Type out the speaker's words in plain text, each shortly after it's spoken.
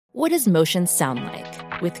What does motion sound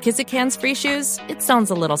like? With Kizikans free shoes, it sounds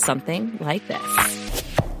a little something like this.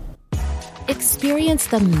 Experience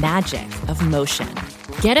the magic of motion.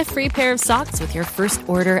 Get a free pair of socks with your first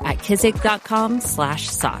order at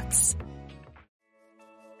kizik.com/socks.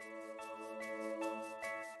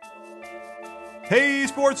 Hey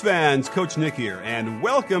sports fans, Coach Nick here, and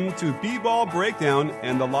welcome to B-Ball Breakdown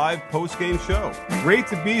and the live post-game show. Great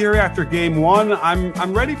to be here after Game 1.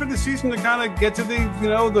 I'm ready for the season to kind of get to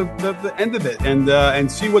the end of it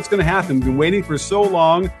and see what's going to happen. Been waiting for so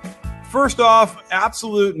long. First off,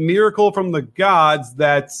 absolute miracle from the gods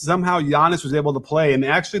that somehow Giannis was able to play and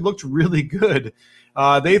actually looked really good.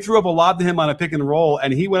 They threw up a lot to him on a pick and roll,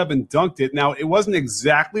 and he went up and dunked it. Now, it wasn't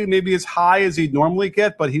exactly maybe as high as he'd normally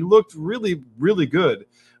get, but he looked really, really good.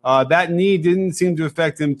 That knee didn't seem to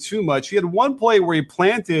affect him too much. He had one play where he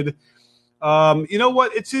planted, you know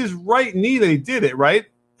what? It's his right knee that he did it, right?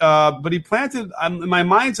 But he planted, in my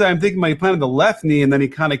mind's eye, I'm thinking he planted the left knee, and then he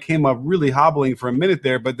kind of came up really hobbling for a minute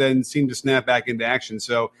there, but then seemed to snap back into action.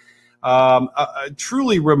 So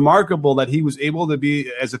truly remarkable that he was able to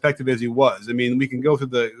be as effective as he was. I mean, we can go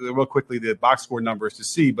through real quickly the box score numbers to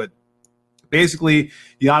see, but basically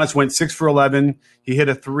Giannis went 6 for 11. He hit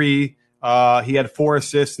a 3. He had 4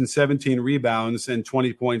 assists and 17 rebounds and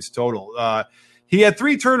 20 points total. He had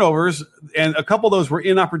 3 turnovers, and a couple of those were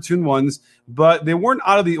inopportune ones, but they weren't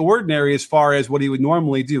out of the ordinary as far as what he would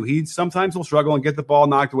normally do. He sometimes will struggle and get the ball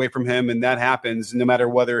knocked away from him, and that happens no matter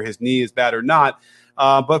whether his knee is bad or not.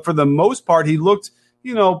 But for the most part, he looked,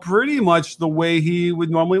 pretty much the way he would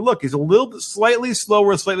normally look. He's a little bit slightly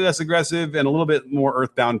slower, slightly less aggressive, and a little bit more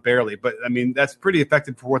earthbound barely. But, I mean, that's pretty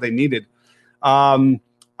effective for what they needed.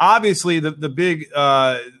 Obviously, the big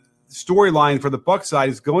storyline for the Bucs side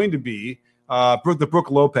is going to be the Brook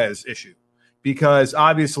Lopez issue, because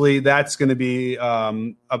obviously that's going to be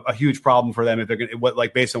a huge problem for them if they're going to,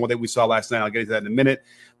 based on what we saw last night. I'll get into that in a minute.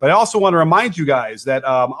 But I also want to remind you guys that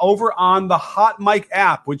over on the Hot Mic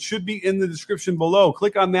app, which should be in the description below,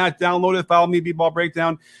 click on that, download it, follow me, B-Ball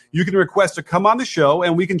Breakdown. You can request to come on the show,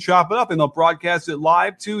 and we can chop it up, and they'll broadcast it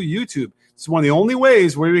live to YouTube. It's one of the only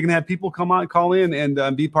ways where we can have people call in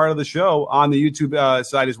and be part of the show on the YouTube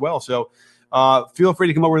side as well. So feel free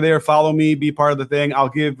to come over there, follow me, be part of the thing. I'll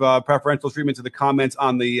give preferential treatment to the comments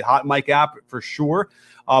on the Hot Mic app for sure.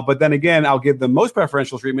 But then again, I'll give the most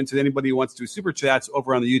preferential treatment to anybody who wants to do super chats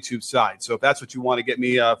over on the YouTube side. So if that's what you want to get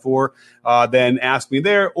me for, then ask me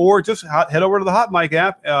there, or just head over to the Hot Mic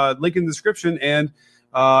app, link in the description, and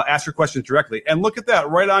ask your questions directly. And look at that,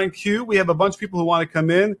 right on cue. We have a bunch of people who want to come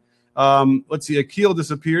in. Let's see, Akil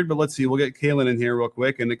disappeared, but let's see. We'll get Kaylin in here real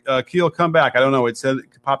quick. And Akil, come back. I don't know. It said it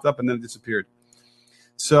popped up and then it disappeared.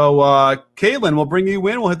 So, Kaylin, we'll bring you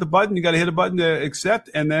in. We'll hit the button. You got to hit a button to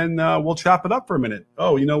accept, and then we'll chop it up for a minute.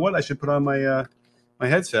 Oh, you know what? I should put on my my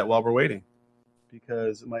headset while we're waiting,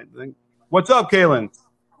 because it might think. What's up, Kaylin?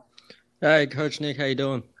 Hey, Coach Nick. How you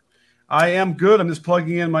doing? I am good. I'm just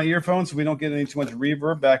plugging in my earphones so we don't get any too much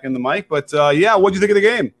reverb back in the mic. But, yeah, what'd you think of the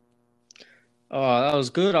game? Oh, that was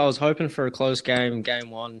good. I was hoping for a close game, Game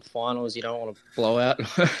 1 finals. You don't want to blow out.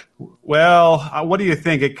 Well, what do you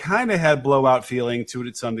think? It kind of had blowout feeling to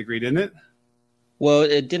it some degree, didn't it? Well,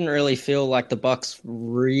 it didn't really feel like the Bucks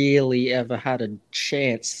really ever had a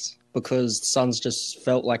chance, because the Suns just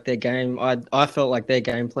felt like their game. I felt like their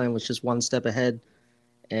game plan was just one step ahead.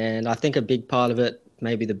 And I think a big part of it,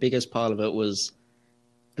 maybe the biggest part of it, was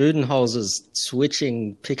Budenholzer's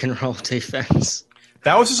switching pick and roll defense.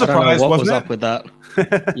 That was a surprise, what wasn't was it? up with that?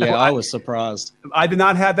 Yeah, I was surprised. I did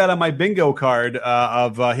not have that on my bingo card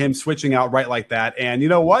of him switching out right like that. And you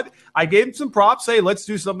know what? I gave him some props. Hey, let's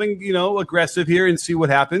do something, aggressive here and see what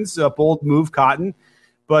happens. Bold move, Cotton.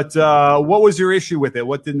 But what was your issue with it?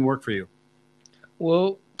 What didn't work for you?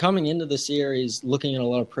 Well, coming into the series, looking at a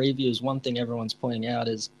lot of previews, one thing everyone's pointing out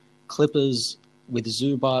is Clippers with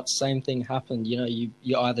Zubac, same thing happened. You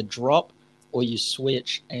either drop or you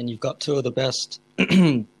switch, and you've got two of the best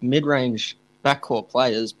mid-range backcourt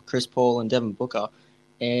players, Chris Paul and Devin Booker,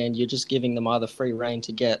 and you're just giving them either free reign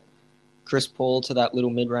to get Chris Paul to that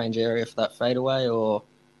little mid-range area for that fadeaway, or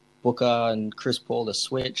Booker and Chris Paul to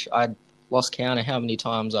switch. I lost count of how many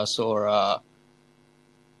times I saw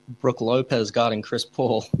Brook Lopez guarding Chris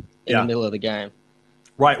Paul in the middle of the game.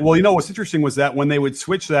 Right. Well, what's interesting was that when they would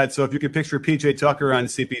switch that, so if you could picture P.J. Tucker on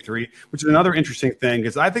CP3, which is another interesting thing,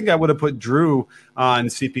 because I think I would have put Drew on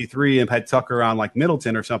CP3 and had Tucker on like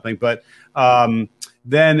Middleton or something. But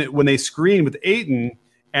then when they screened with Ayton,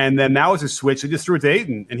 and then that was a switch, they just threw it to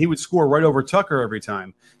Ayton, and he would score right over Tucker every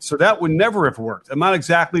time. So that would never have worked. I'm not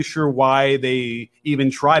exactly sure why they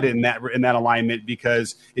even tried it in that alignment,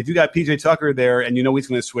 because if you got P.J. Tucker there and he's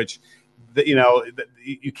going to switch,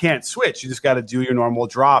 you can't switch. You just got to do your normal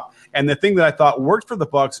drop. And the thing that I thought worked for the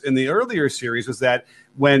Bucks in the earlier series was that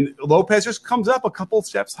when Lopez just comes up a couple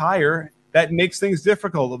steps higher, that makes things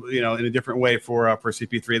difficult, in a different way for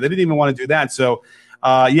CP3. They didn't even want to do that. So,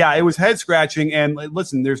 it was head scratching. And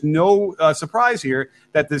listen, there's no surprise here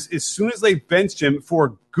that as soon as they benched him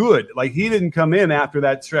for good, like he didn't come in after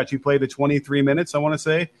that stretch. He played the 23 minutes, I want to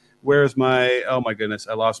say. Where's my? Oh my goodness,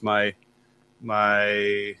 I lost my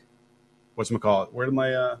whatchamacallit? Where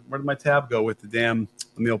did my tab go with the damn?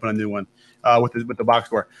 Let me open a new one with the box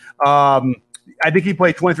score. I think he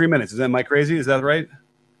played 23 minutes. Am I crazy? Is that right?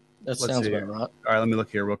 That sounds about right. All right, let me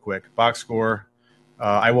look here real quick. Box score.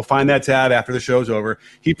 I will find that tab after the show's over.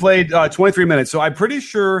 He played 23 minutes, so I'm pretty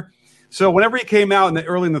sure. So whenever he came out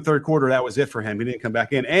early in the third quarter, that was it for him. He didn't come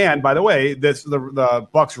back in. And by the way, the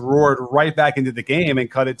Bucks roared right back into the game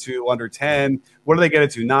and cut it to under 10. What do they get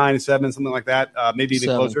it to? 9, 7, something like that. Maybe even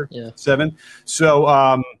 7, closer. yeah. 7.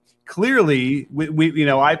 So clearly, we've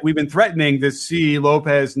been threatening to see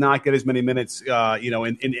Lopez not get as many minutes,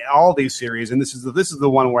 in all these series. And this is the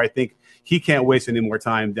one where I think he can't waste any more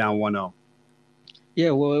time down 1-0.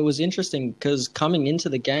 Yeah, well, it was interesting because coming into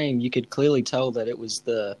the game, you could clearly tell that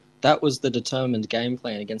that was the determined game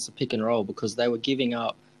plan against the pick and roll, because they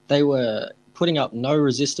were putting up no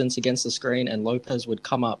resistance against the screen, and Lopez would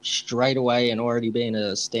come up straight away and already be in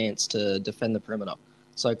a stance to defend the perimeter.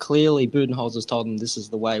 So clearly Budenholzer's told them this is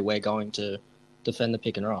the way we're going to defend the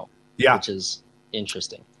pick and roll, which is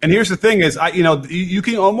interesting. And here's the thing is, you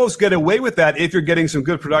can almost get away with that if you're getting some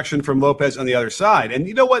good production from Lopez on the other side. And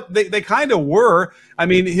you know what? They kind of were. I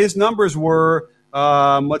mean, his numbers were,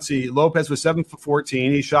 let's see, Lopez was 7 for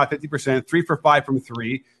 14. He shot 50%, 3 for 5 from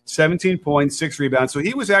 3, 17 points, 6 rebounds. So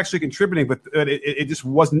he was actually contributing, but it just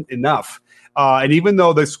wasn't enough. And even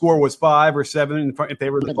though the score was 5 or 7 in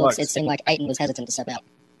favor of the Bucks, it seemed like Ayton was hesitant to step out.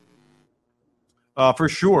 For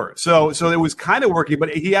sure. So it was kind of working, but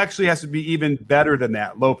he actually has to be even better than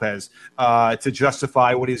that, Lopez, to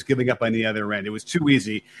justify what he's giving up on the other end. It was too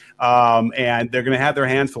easy. And they're going to have their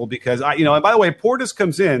hands full because, and by the way, Portis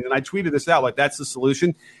comes in, and I tweeted this out like that's the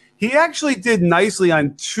solution. He actually did nicely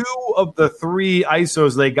on 2 of the 3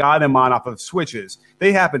 ISOs they got him on off of switches.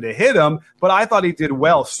 They happened to hit him, but I thought he did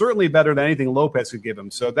well, certainly better than anything Lopez could give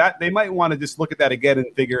him. So that they might want to just look at that again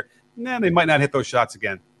and figure, they might not hit those shots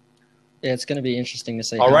again. Yeah, it's going to be interesting to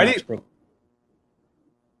see. Alrighty.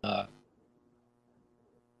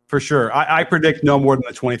 For sure. I predict no more than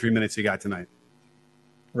the 23 minutes he got tonight.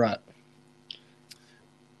 Right.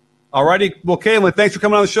 Alrighty. Well, Caitlin, thanks for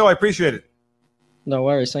coming on the show. I appreciate it. No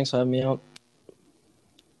worries. Thanks for having me on. All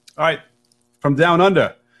right. From down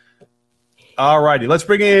under. Alrighty. Let's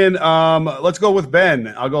bring in, let's go with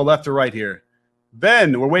Ben. I'll go left to right here.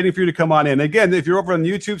 Ben, we're waiting for you to come on in. Again, if you're over on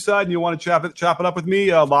the YouTube side and you want to chop it up with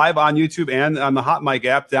me live on YouTube and on the Hot Mic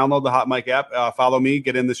app, download the Hot Mic app, follow me,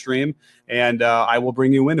 get in the stream, and I will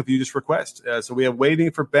bring you in if you just request. So we have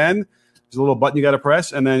waiting for Ben. There's a little button you got to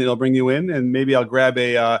press, and then it'll bring you in, and maybe I'll grab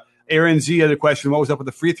Aaron Z had a question, what was up with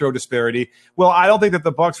the free throw disparity? Well, I don't think that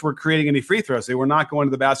the Bucks were creating any free throws. They were not going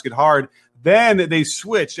to the basket hard. Then they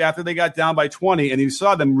switched after they got down by 20, and you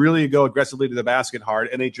saw them really go aggressively to the basket hard,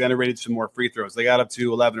 and they generated some more free throws. They got up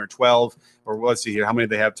to 11 or 12, or let's see here, how many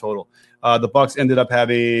did they have total? The Bucks ended up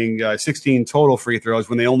having 16 total free throws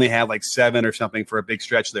when they only had like 7 or something for a big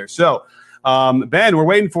stretch there. So, Ben, we're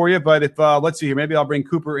waiting for you, but if let's see here, maybe I'll bring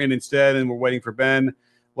Cooper in instead, and we're waiting for Ben.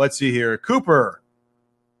 Let's see here. Cooper,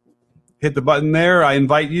 hit the button there. I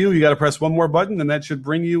invite you. You got to press one more button, and that should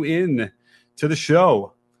bring you in to the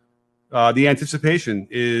show. The anticipation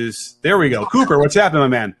is there. We go. Cooper, what's happening, my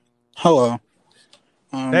man? Hello,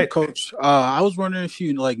 hey. Coach. I was wondering if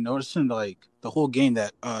you noticing the whole game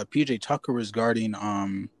that PJ Tucker was guarding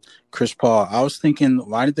Chris Paul. I was thinking,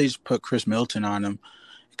 why did they just put Chris Middleton on him?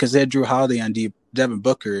 Because they had Drew Holiday on Devin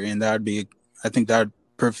Booker, and I think that would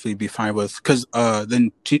perfectly be fine with. Because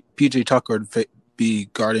then PJ Tucker would be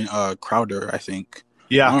guarding Crowder, I think.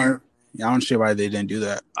 Yeah. I don't see why they didn't do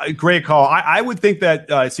that. Great call. I would think that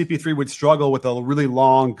CP3 would struggle with a really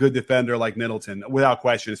long, good defender like Middleton, without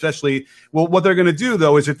question. Especially, well, what they're going to do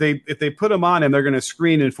though is if they put him on him, they're going to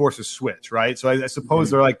screen and force a switch, right? So I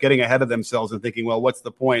suppose they're like getting ahead of themselves and thinking, well, what's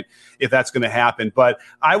the point if that's going to happen? But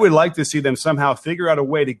I would like to see them somehow figure out a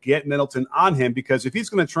way to get Middleton on him, because if he's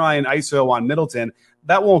going to try an ISO on Middleton,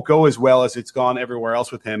 that won't go as well as it's gone everywhere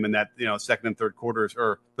else with him in that, second and third quarters,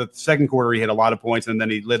 or the second quarter, he hit a lot of points and then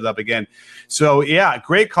he lit it up again. So yeah,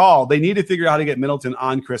 great call. They need to figure out how to get Middleton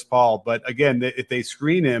on Chris Paul. But again, if they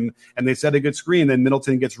screen him and they set a good screen, then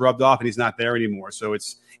Middleton gets rubbed off and he's not there anymore. So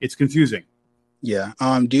it's confusing. Yeah.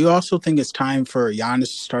 Do you also think it's time for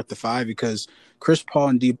Giannis to start the five because Chris Paul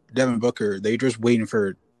and Devin Booker, they just waiting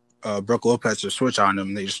for Brook Lopez to switch on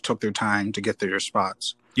them. They just took their time to get their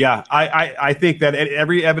spots. Yeah, I think that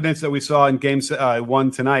every evidence that we saw in game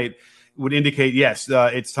one tonight would indicate, yes,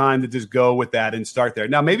 it's time to just go with that and start there.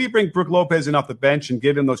 Now, maybe bring Brook Lopez in off the bench and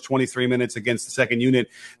give him those 23 minutes against the second unit.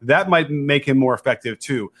 That might make him more effective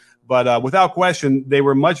too. But without question, they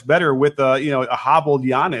were much better with a hobbled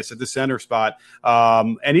Giannis at the center spot.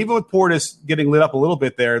 And even with Portis getting lit up a little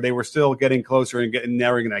bit there, they were still getting closer and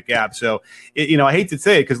narrowing that gap. So, I hate to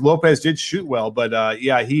say it because Lopez did shoot well, but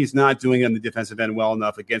he's not doing it on the defensive end well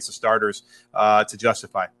enough against the starters to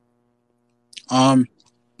justify. One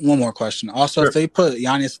more question. Also, Sure. If they put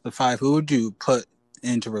Giannis at the five, who would you put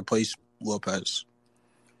in to replace Lopez?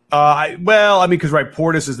 Because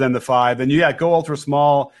Portis is then the five, and go ultra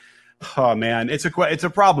small. Oh man, it's a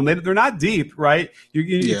problem. They're not deep, right?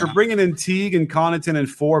 You're bringing in Teague and Connaughton and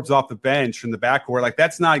Forbes off the bench from the backcourt. Like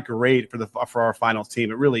that's not great for our finals team.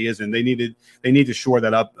 It really isn't. They need to shore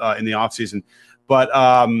that up in the offseason. But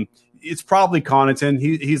it's probably Connaughton.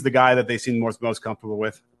 He's the guy that they seem most comfortable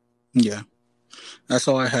with. Yeah, that's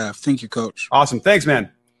all I have. Thank you, Coach. Awesome, thanks, man.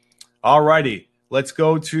 All righty, let's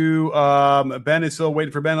go to Ben. Is still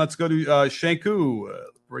waiting for Ben. Let's go to Shanku.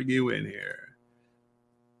 Bring you in here.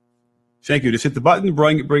 Thank you. Just hit the button,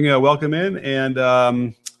 bring a welcome in,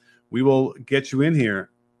 and we will get you in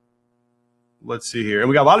here. Let's see here. And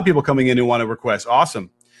we got a lot of people coming in who want to request.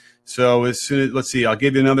 Awesome. So let's see. I'll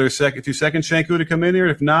give you another 2 seconds, Shanku, to come in here.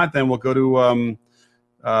 If not, then we'll go to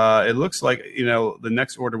it looks like, the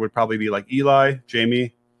next order would probably be like Eli,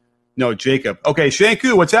 Jamie. No, Jacob. Okay,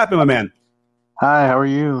 Shanku, what's happening, my man? Hi, how are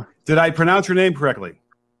you? Did I pronounce your name correctly?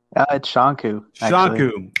 It's Shanku.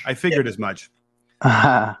 Shanku. I figured as much.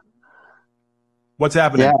 What's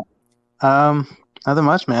happening? Yeah. Nothing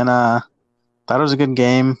much, man. Thought it was a good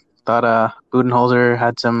game. Thought Budenholzer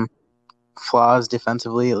had some flaws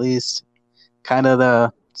defensively, at least. Kind of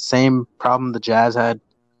the same problem the Jazz had,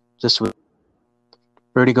 just with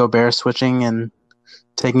Rudy Gobert switching and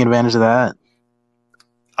taking advantage of that.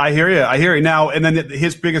 I hear you. Now, and then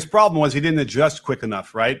his biggest problem was he didn't adjust quick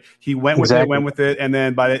enough, right? He went with it, and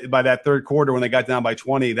then by that third quarter when they got down by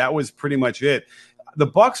 20, that was pretty much it. The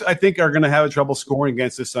Bucks, I think, are going to have trouble scoring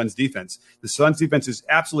against the Suns' defense. The Suns' defense is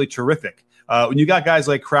absolutely terrific. When you got guys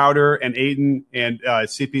like Crowder and Ayton and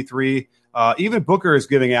CP3, even Booker is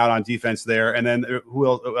giving out on defense there. And then who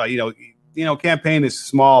else? Campaign is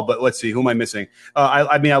small, but let's see, who am I missing?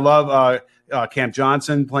 I love Cam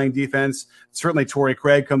Johnson playing defense. Certainly, Torrey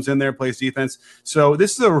Craig comes in there, plays defense. So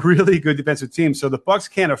this is a really good defensive team. So the Bucks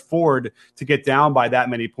can't afford to get down by that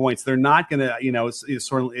many points. They're not going to,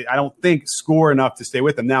 I don't think score enough to stay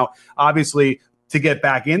with them. Now, obviously, to get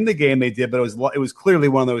back in the game, they did, but it was clearly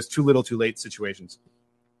one of those too little, too late situations.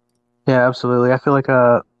 Yeah, absolutely. I feel like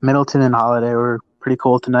Middleton and Holiday were pretty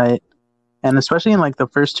cool tonight, and especially in like the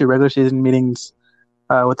first two regular season meetings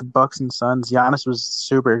with the Bucks and Suns, Giannis was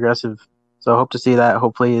super aggressive. So I hope to see that.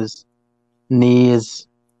 Hopefully his knee is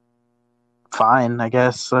fine, I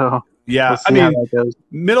guess. So yeah,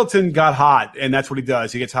 Middleton got hot, and that's what he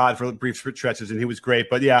does. He gets hot for brief stretches, and he was great.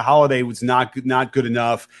 But yeah, Holiday was not good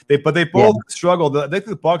enough. They both struggled. I think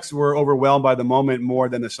the Bucks were overwhelmed by the moment more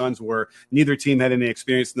than the Suns were. Neither team had any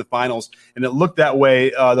experience in the finals, and it looked that way.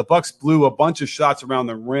 The Bucks blew a bunch of shots around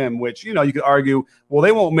the rim, which you could argue, well,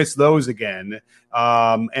 they won't miss those again.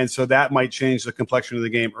 And so that might change the complexion of the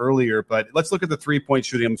game earlier. But let's look at the 3-point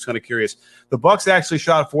shooting. I'm just kind of curious. The Bucks actually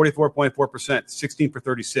shot 44.4%, 16 for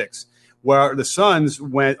 36. Where the Suns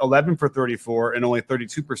went 11 for 34 and only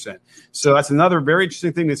 32%. So that's another very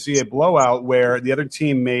interesting thing to see a blowout where the other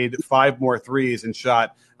team made 5 more threes and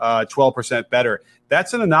shot 12% better.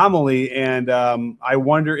 That's an anomaly, and I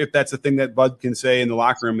wonder if that's a thing that Bud can say in the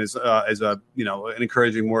locker room as an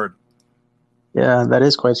encouraging word. Yeah, that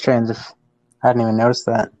is quite strange. I hadn't even noticed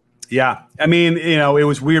that. Yeah, I mean, it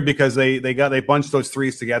was weird because they bunched those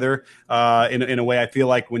threes together in a way. I feel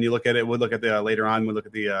like when you look at it, we'll look at the later on. We'll look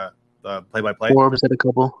at the play-by-play. Forbes had a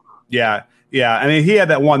couple. Yeah. I mean, he had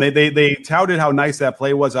that one. They touted how nice that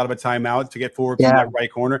play was out of a timeout to get Forbes in that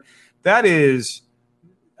right corner. That is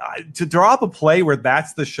to draw up a play where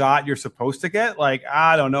that's the shot you're supposed to get. Like,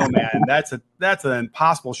 I don't know, man. That's an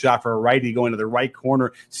impossible shot for a righty going to the right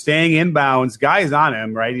corner, staying inbounds. Guy's on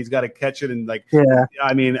him, right? He's got to catch it and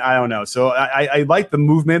I mean, I don't know. So I like the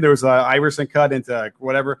movement. There was a Iverson cut into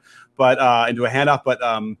whatever, but into a handoff.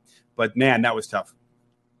 But man, that was tough.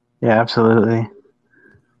 Yeah, absolutely.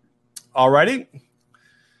 All righty.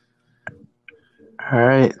 All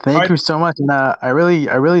right. Thank you so much. And I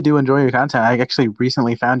really do enjoy your content. I actually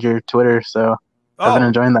recently found your Twitter, so I've been Oh,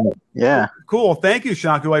 enjoying that. Yeah, cool. Thank you,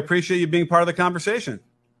 Shanku. I appreciate you being part of the conversation.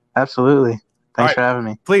 absolutely. All Thanks right. for having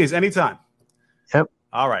me. Please, anytime. Yep.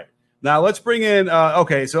 All right. Now let's bring in.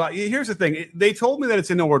 Okay, so here's the thing. They told me that it's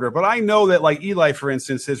in order, but I know that like Eli, for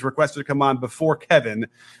instance, has requested to come on before Kevin.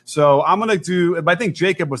 So I'm gonna do. But I think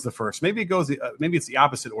Jacob was the first. Maybe it goes. Maybe it's the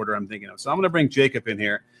opposite order I'm thinking of. So I'm gonna bring Jacob in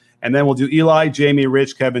here, and then we'll do Eli, Jamie,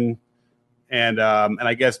 Rich, Kevin, and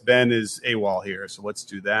I guess Ben is AWOL here. So let's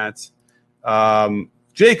do that.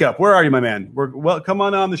 Jacob, where are you, my man? Come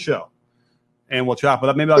on the show, and we'll chop it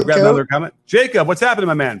up. Maybe I'll grab another comment. Jacob, what's happening,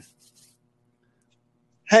 my man?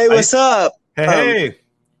 Hey, what's up? Hey.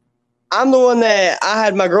 I'm the one that I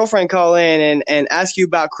had my girlfriend call in and ask you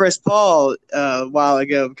about Chris Paul a while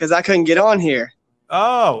ago because I couldn't get on here.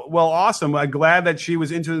 Oh, well, awesome. I'm glad that she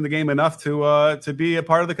was into the game enough to be a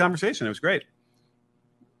part of the conversation. It was great.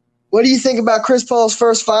 What do you think about Chris Paul's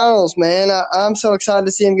first finals, man? I'm so excited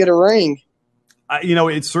to see him get a ring.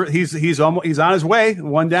 He's on his way,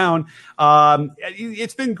 one down.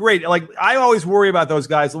 It's been great. Like I always worry about those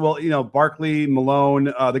guys. Well, Barkley,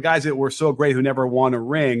 Malone, the guys that were so great who never won a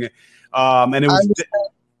ring. And it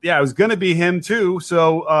was going to be him too.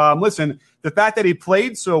 So listen, the fact that he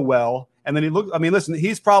played so well, and then he looked. I mean, listen,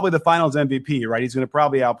 he's probably the Finals MVP, right? He's going to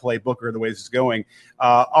probably outplay Booker the way this is going.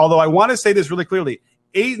 Although I want to say this really clearly,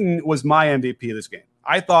 Ayton was my MVP of this game.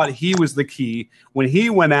 I thought he was the key. When he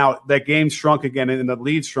went out, that game shrunk again, and the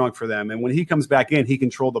lead shrunk for them. And when he comes back in, he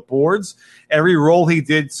controlled the boards. Every role he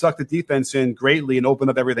did sucked the defense in greatly and opened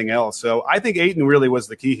up everything else. So I think Ayton really was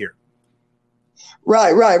the key here.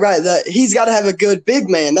 Right. He's got to have a good big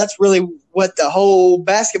man. That's really what the whole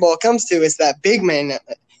basketball comes to is that big man.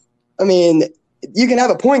 I mean, you can have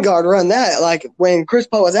a point guard run that. Like when Chris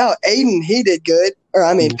Paul was out, Ayton, he did good.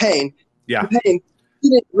 Payne. Yeah. Payne, he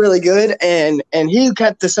did really good, and he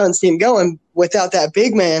kept the Suns team going. Without that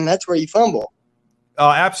big man, that's where you fumble.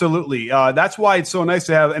 Absolutely. That's why it's so nice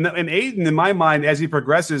to have. And Ayton, in my mind, as he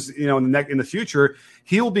progresses, in the future,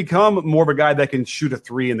 he'll become more of a guy that can shoot a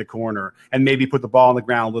three in the corner and maybe put the ball on the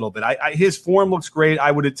ground a little bit. His form looks great. I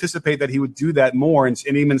would anticipate that he would do that more and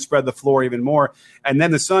even spread the floor even more. And then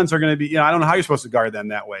the Suns are going to be, I don't know how you're supposed to guard them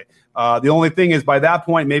that way. The only thing is by that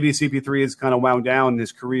point, maybe CP3 is kind of wound down.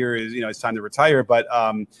 His career is, it's time to retire. But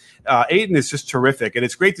Ayton is just terrific. And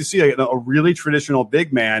it's great to see a really traditional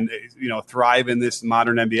big man, thrive in this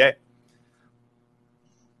modern NBA.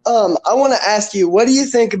 I want to ask you, what do you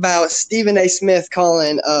think about Stephen A. Smith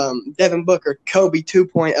calling Devin Booker Kobe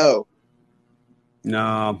 2.0?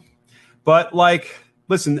 No, but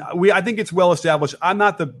listen, I think it's well established. I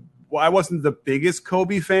wasn't the biggest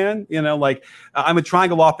Kobe fan, I'm a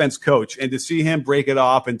triangle offense coach, and to see him break it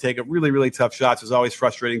off and take a really, really tough shots is always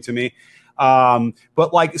frustrating to me.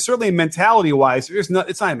 But certainly mentality wise, it's not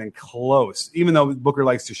even close, even though Booker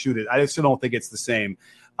likes to shoot it. I still don't think it's the same.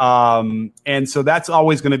 And so that's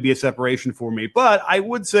always going to be a separation for me. But I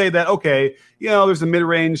would say that, okay, there's a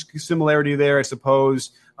mid-range similarity there, I suppose.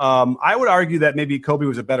 I would argue that maybe Kobe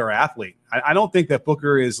was a better athlete. I don't think that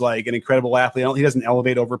Booker is like an incredible athlete. He doesn't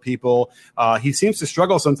elevate over people. He seems to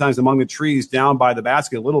struggle sometimes among the trees down by the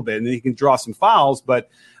basket a little bit, and then he can draw some fouls. But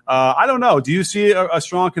I don't know. Do you see a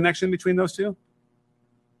strong connection between those two?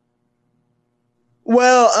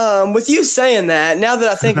 Well, with you saying that, now that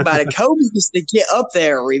I think about it, Kobe used to get up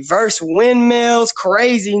there, reverse windmills,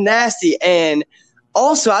 crazy, nasty. And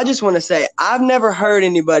also, I just want to say, I've never heard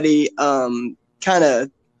anybody kind of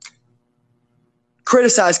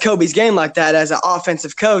criticize Kobe's game like that as an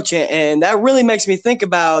offensive coach. And that really makes me think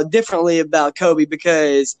differently about Kobe,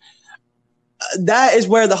 because that is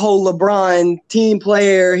where the whole LeBron team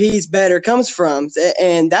player, he's better comes from.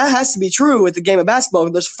 And that has to be true with the game of basketball.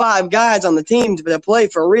 There's 5 guys on the team to play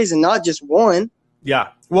for a reason, not just one. Yeah.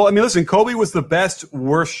 Well, I mean, listen, Kobe was the best,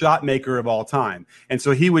 worst shot maker of all time. And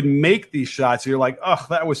so he would make these shots. You're like, oh,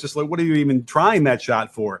 that was just like, what are you even trying that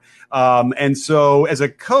shot for? And so as a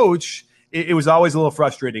coach, it was always a little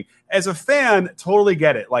frustrating. As a fan, totally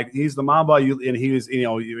get it. Like, he's the Mamba, and he was,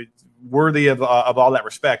 worthy of all that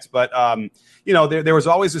respect. But, there was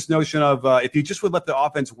always this notion of if he just would let the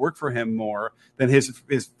offense work for him more, then his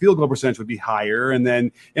field goal percentage would be higher.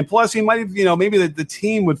 And plus he might, maybe the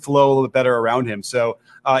team would flow a little bit better around him. So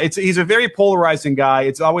he's a very polarizing guy.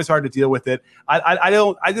 It's always hard to deal with it.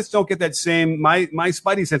 I just don't get that same, my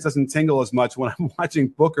spidey sense doesn't tingle as much when I'm watching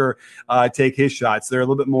Booker take his shots. They're a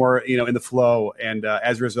little bit more, in the flow. And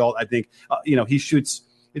as a result, I think, he shoots.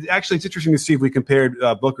 It's interesting to see if we compared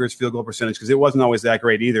Booker's field goal percentage, because it wasn't always that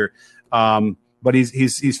great either. But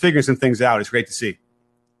he's figuring some things out. It's great to see.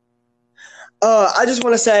 I just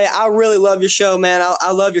want to say I really love your show, man.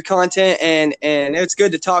 I love your content, and it's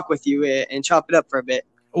good to talk with you and chop it up for a bit.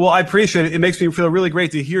 Well, I appreciate it. It makes me feel really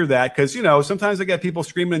great to hear that because, sometimes I get people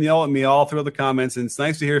screaming and yelling at me all through the comments, and it's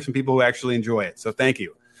nice to hear from people who actually enjoy it. So thank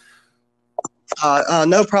you.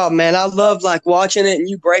 No problem, man. I love watching it and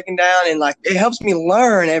you breaking down, and it helps me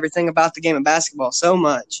learn everything about the game of basketball so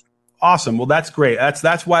much. Awesome. Well, that's great.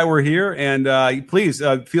 That's why we're here. And please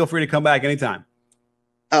feel free to come back anytime.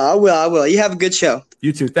 I will. You have a good show.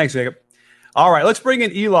 You too. Thanks, Jacob. All right, let's bring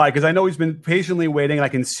in Eli because I know he's been patiently waiting, and I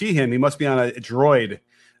can see him. He must be on a droid.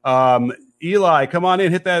 Eli, come on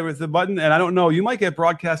in, hit that with the button. And I don't know, you might get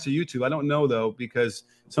broadcast to YouTube. I don't know, though, because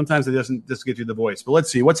sometimes it doesn't just get you the voice. But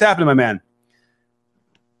let's see. What's happening, my man?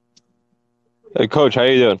 Hey, Coach, how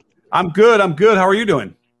you doing? I'm good. How are you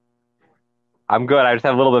doing? I'm good. I just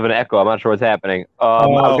have a little bit of an echo. I'm not sure what's happening. I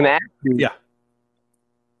was going to ask you. Yeah.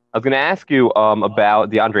 I was going to ask you about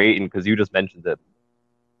DeAndre Ayton because you just mentioned it.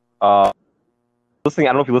 Listening, I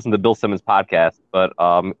don't know if you listened to Bill Simmons' podcast, but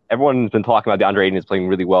everyone's been talking about DeAndre Ayton is playing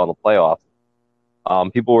really well in the playoffs.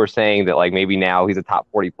 People were saying that maybe now he's a top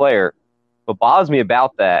 40 player. What bothers me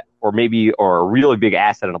about that, or a really big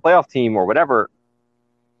asset in a playoff team or whatever,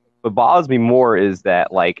 what bothers me more is that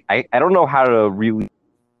I don't know how to really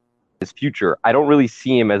his future. I don't really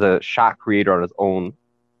see him as a shot creator on his own.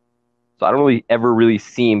 So I don't really ever really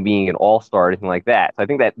see him being an all-star or anything like that. So I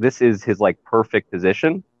think that this is his perfect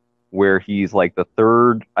position where he's the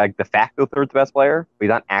third, de facto third best player, but he's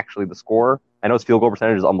not actually the scorer. I know his field goal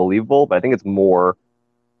percentage is unbelievable, but I think it's more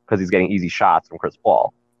because he's getting easy shots from Chris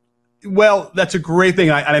Paul. Well, that's a great thing.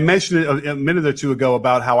 I mentioned it a minute or two ago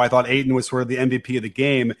about how I thought Ayton was sort of the MVP of the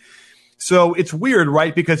game. So it's weird,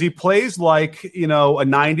 right? Because he plays like, a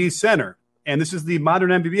 90s center. And this is the modern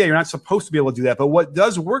NBA. You're not supposed to be able to do that. But what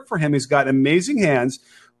does work for him, he's got amazing hands,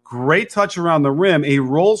 great touch around the rim. He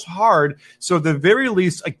rolls hard. So at the very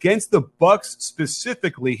least, against the Bucks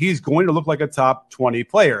specifically, he's going to look like a top 20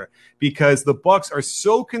 player because the Bucks are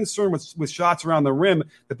so concerned with shots around the rim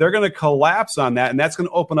that they're going to collapse on that, and that's going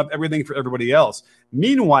to open up everything for everybody else.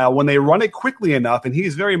 Meanwhile, when they run it quickly enough, and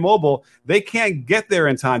he's very mobile, they can't get there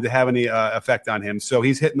in time to have any effect on him. So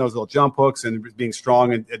he's hitting those little jump hooks and being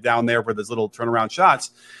strong and down there for those little turnaround shots.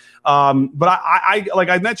 But I like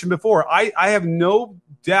I mentioned before, I have no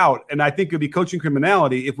doubt, and I think it'd be coaching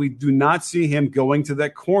criminality if we do not see him going to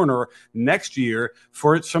that corner next year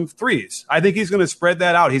for some threes. I think he's going to spread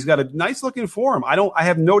that out. He's got a nice looking form. I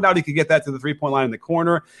have no doubt he could get that to the 3-point line in the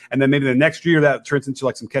corner, and then maybe the next year that turns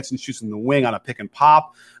into some catch and shoots in the wing on a pick and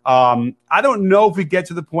pop. I don't know if we get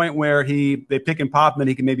to the point where they pick and pop, and then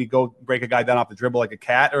he can maybe go break a guy down off the dribble like a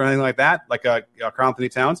cat or anything like that, like Karl Anthony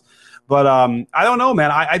Towns. But I don't know,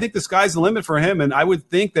 man. I think the sky's the limit for him, and I would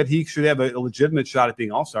think that he should have a legitimate shot at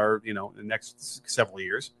being All-Star, in the next several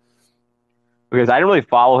years. Because I didn't really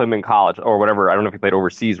follow him in college or whatever. I don't know if he played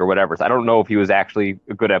overseas or whatever. So I don't know if he was actually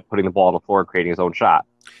good at putting the ball on the floor and creating his own shot.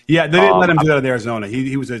 Yeah, they didn't let him do that in Arizona.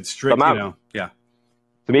 He was a strict, yeah.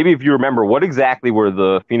 So maybe if you remember, what exactly were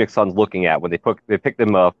the Phoenix Suns looking at when they picked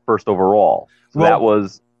him first overall? So that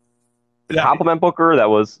was compliment Booker. That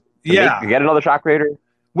was to get another shot creator.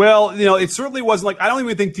 Well, it certainly wasn't I don't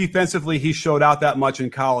even think defensively he showed out that much in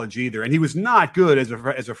college either, and he was not good as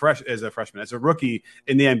a freshman, as a rookie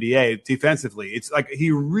in the NBA defensively. It's he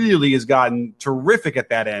really has gotten terrific at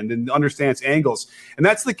that end and understands angles, and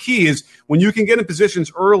that's the key is when you can get in positions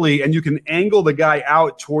early and you can angle the guy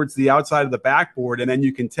out towards the outside of the backboard, and then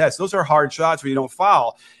you can test. Those are hard shots where you don't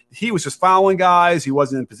foul. He was just fouling guys. He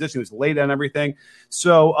wasn't in position. He was late on everything.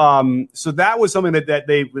 So that was something that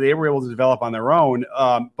they were able to develop on their own.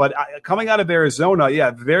 But coming out of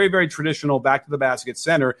Arizona, very, very traditional back to the basket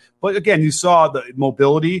center. But again, you saw the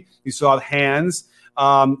mobility. You saw the hands.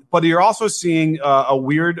 But you're also seeing a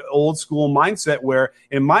weird old school mindset where,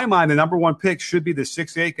 in my mind, the number one pick should be the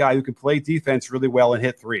 6'8" guy who can play defense really well and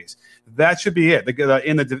hit threes. That should be it.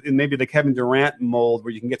 In maybe the Kevin Durant mold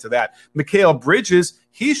where you can get to that. Mikal Bridges,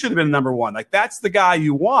 he should have been number one. That's the guy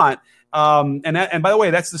you want. And by the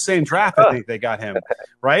way, that's the same draft. I think they got him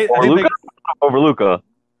right over Luka.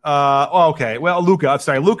 Okay. Well, Luka. I'm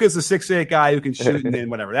sorry. Luka's the 6'8" guy who can shoot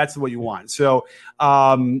and whatever. That's what you want. So,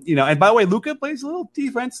 and by the way, Luka plays a little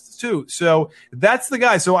defense too. So that's the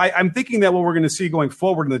guy. So I'm thinking that what we're going to see going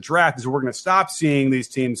forward in the draft is we're going to stop seeing these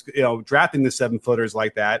teams, drafting the 7-footers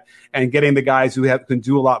like that and getting the guys who can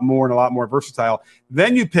do a lot more and a lot more versatile.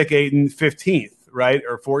 Then you pick Ayton 15th, right,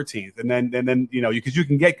 or 14th, and then because you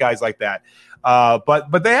can get guys like that.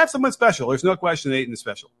 But they have someone special. There's no question Ayton is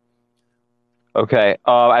special. Okay.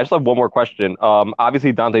 I just have one more question.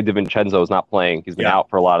 Obviously, Dante DiVincenzo is not playing. He's been out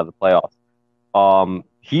for a lot of the playoffs.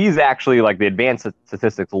 He's actually the advanced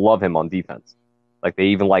statistics love him on defense. They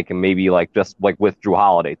even like him maybe just with Drew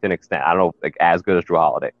Holiday to an extent. I don't know as good as Drew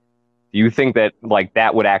Holiday. Do you think that like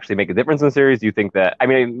that would actually make a difference in the series? Do you think that? I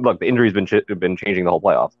mean, look, the injury's been changing the whole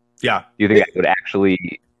playoffs. Yeah. Do you think that would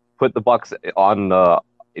actually put the Bucks on the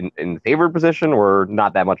in favored position, or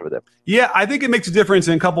not that much of a difference? Yeah, I think it makes a difference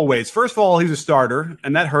in a couple of ways. First of all, he's a starter,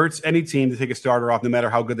 and that hurts any team to take a starter off, no matter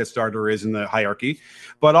how good that starter is in the hierarchy.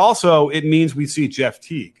 But also, it means we see Jeff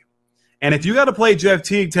Teague. And if you got to play Jeff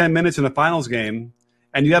Teague 10 minutes in a finals game,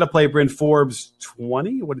 and you got to play Bryn Forbes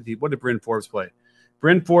 20, what did Bryn Forbes play?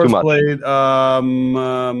 Bryn Forbes played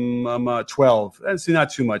 12. That's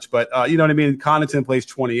not too much, but you know what I mean? Connaughton plays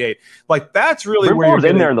 28. Like, that's really Bryn where Forbes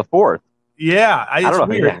you're in there in the fourth. Yeah, I don't know.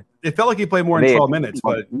 weird. Yeah. It felt like he played more than 12 minutes,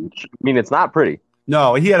 but I mean, it's not pretty.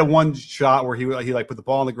 No, he had a one shot where he like put the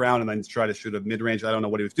ball on the ground and then tried to shoot a mid range. I don't know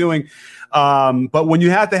what he was doing, but when you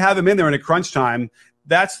have to have him in there in a crunch time,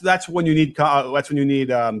 that's when you need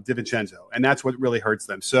DiVincenzo, and that's what really hurts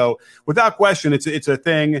them. So without question, it's a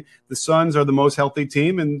thing. The Suns are the most healthy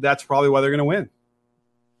team, and that's probably why they're going to win.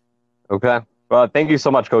 Okay. Well, thank you so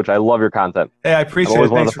much, Coach. I love your content. Hey, I appreciate it. I'm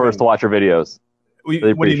always one of the first to watch your videos.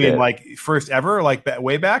 Really what do you mean, like first ever, like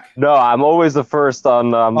way back? No, I'm always the first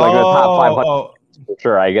on like the top 500.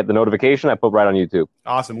 Sure, I get the notification. I put right on YouTube.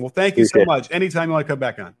 Awesome. Well, thank you so much. Anytime you want to come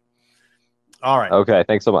back on. All right. Okay.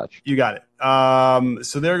 Thanks so much. You got it.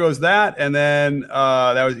 So there goes that. And then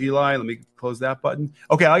that was Eli. Let me close that button.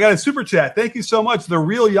 Okay. I got a super chat. Thank you so much. The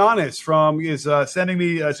real Giannis is sending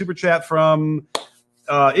me a super chat from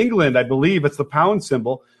England. I believe it's the pound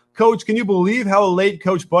symbol. Coach, can you believe how late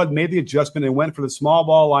Coach Bud made the adjustment and went for the small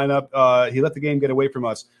ball lineup? He let the game get away from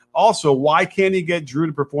us. Also, why can't he get Drew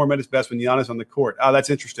to perform at his best when Giannis on the court? Oh, that's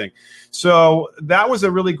interesting. So that was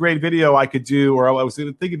a really great video I could do, or I was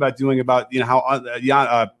thinking about doing about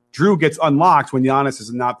how Drew gets unlocked when Giannis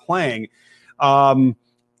is not playing.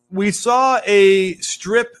 We saw a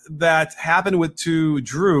strip that happened to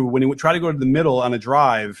Drew when he would try to go to the middle on a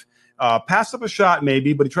drive. Passed up a shot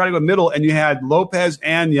maybe, but he tried to go middle, and you had Lopez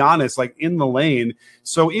and Giannis like in the lane.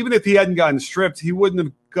 So even if he hadn't gotten stripped, he wouldn't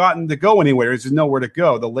have gotten to go anywhere. There's nowhere to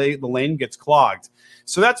go. The lane gets clogged.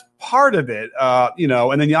 So that's part of it,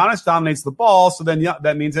 and then Giannis dominates the ball. So then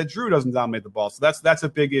that means that Drew doesn't dominate the ball. So that's a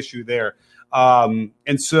big issue there. And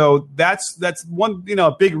so that's one,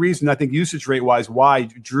 big reason I think usage rate wise why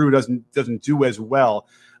Drew doesn't do as well.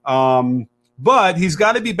 But he's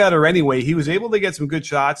got to be better anyway. He was able to get some good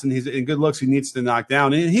shots and he's in good looks. He needs to knock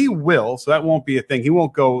down, and he will. So that won't be a thing. He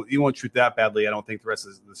won't shoot that badly, I don't think, the rest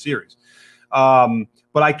of the series.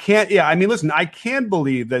 But I can't. Yeah, I mean, listen, I can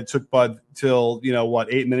believe that it took Bud till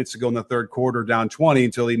 8 minutes to go in the third quarter, down 20,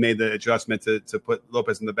 until he made the adjustment to put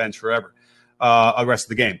Lopez on the bench forever, the rest of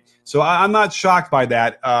the game. So I'm not shocked by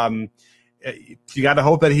that. You got to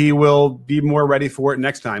hope that he will be more ready for it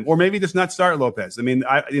next time, or maybe just not start Lopez. I mean,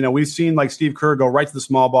 we've seen like Steve Kerr go right to the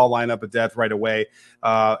small ball lineup of death right away,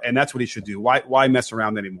 and that's what he should do. Why mess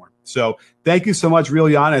around anymore? So thank you so much, Real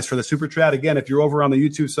Giannis, for the super chat. Again, if you're over on the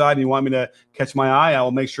YouTube side and you want me to catch my eye, I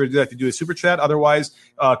will make sure to do that if you do a super chat. Otherwise,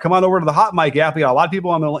 come on over to the Hot Mic app. We got a lot of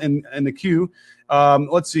people in the queue.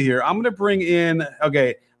 Let's see here. I'm going to bring in.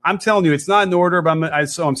 Okay. I'm telling you, it's not in order, but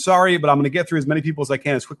I'm sorry, but I'm going to get through as many people as I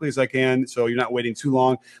can, as quickly as I can, so you're not waiting too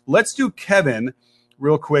long. Let's do Kevin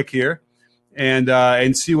real quick here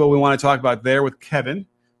and see what we want to talk about there with Kevin.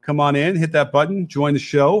 Come on in, hit that button, join the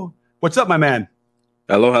show. What's up, my man?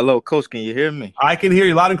 Hello, Coach. Can you hear me? I can hear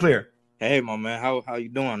you loud and clear. Hey, my man, how you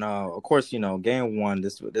doing? Of course, game one.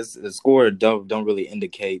 This the score don't really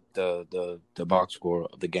indicate the box score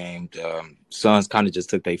of the game. Suns kind of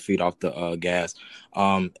just took their feet off the gas.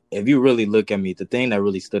 If you really look at me, the thing that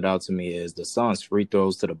really stood out to me is the Suns free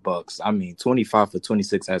throws to the Bucks. I mean, 25 for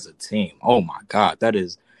 26 as a team. Oh my God, that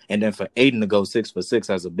is. And then for Ayton to go 6 for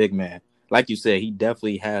 6 as a big man, like you said, he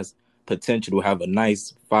definitely has potential to have a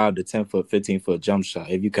nice 5 to 10 foot, 15 foot jump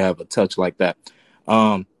shot if you could have a touch like that.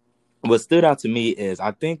 What stood out to me is I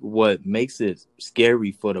think what makes it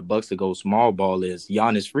scary for the Bucks to go small ball is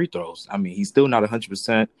Giannis free throws. I mean, he's still not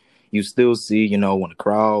 100%. You still see, when the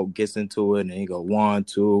crowd gets into it and he go 1,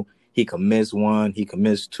 2, he can miss 1, he can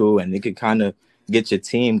miss 2, and it could kind of get your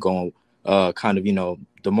team going,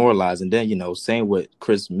 demoralized. And then, same with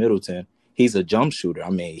Chris Middleton. He's a jump shooter. I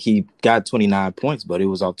mean, he got 29 points, but it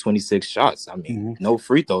was off 26 shots. I mean, no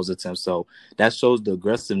free throws attempts. So that shows the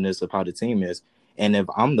aggressiveness of how the team is. And if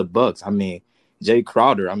I'm the Bucks, I mean, Jay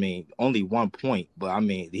Crowder, I mean, only 1 point, but I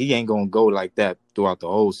mean, he ain't going to go like that throughout the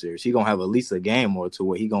whole series. He going to have at least a game or two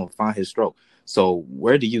where he going to find his stroke. So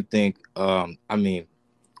where do you think, Middleton,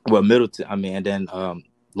 and then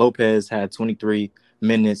Lopez had 23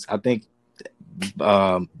 minutes. I think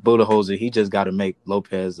Budenholzer, he just got to make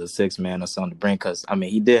Lopez a 6-man or something to bring, because, I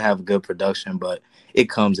mean, he did have good production, but it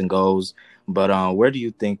comes and goes. But where do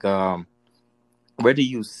you think where do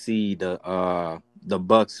you see the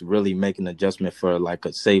Bucks really make an adjustment for like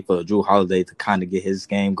a say for Drew Holiday to kind of get his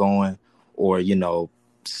game going, or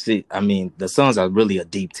see? I mean, the Suns are really a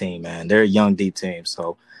deep team, man. They're a young deep team,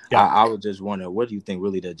 so Yeah. I would just wonder what do you think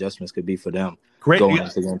really the adjustments could be for them Great. going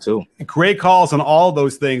into game two. Great calls on all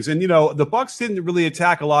those things, and the Bucks didn't really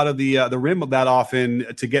attack a lot of the rim that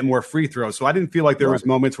often to get more free throws. So I didn't feel like there was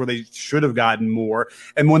moments where they should have gotten more.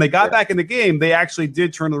 And when they got back in the game, they actually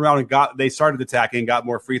did turn around and they started attacking and got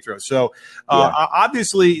more free throws. So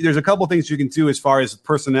obviously, there's a couple things you can do as far as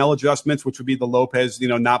personnel adjustments, which would be the Lopez,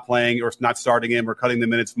 not playing or not starting him or cutting the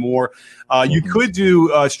minutes more. You could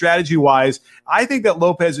do strategy wise. I think that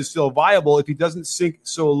Lopez is still viable if he doesn't sink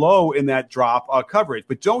so low in that drop coverage,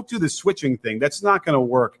 but don't do the switching thing. That's not going to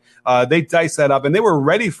work. They diced that up, and they were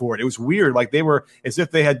ready for it. It was weird. Like they were as if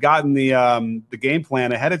they had gotten the game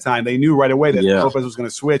plan ahead of time. They knew right away that Lopez was going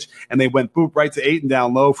to switch, and they went boop right to Ayton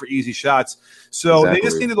down low for easy shots. So they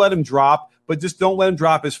just need to let him drop, but just don't let him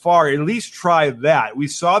drop as far. At least try that. We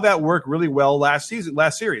saw that work really well last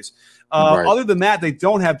series. Other than that, they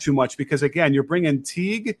don't have too much because, again, you're bringing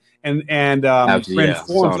Teague and Bryn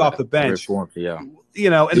Forbes off the bench.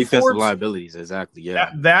 And defensive Forbes, liabilities, exactly.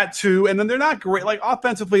 Yeah, that too. And then they're not great. Like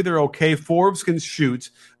offensively, they're okay. Forbes can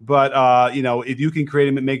shoot, but if you can create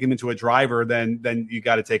him and make him into a driver, then you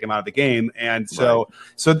got to take him out of the game. And so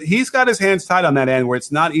he's got his hands tied on that end where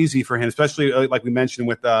it's not easy for him, especially like we mentioned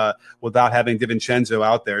without having DiVincenzo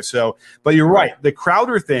out there. So, but you're right. The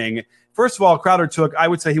Crowder thing. First of all, Crowder I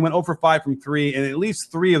would say he went 0 for 5 from 3, and at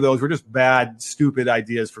least 3 of those were just bad, stupid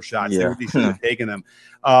ideas for shots. Yeah. He shouldn't have taken them.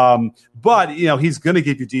 But, he's going to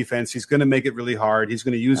give you defense. He's going to make it really hard. He's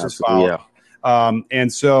going to use his foul.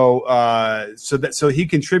 And so he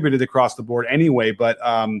contributed across the board anyway. But,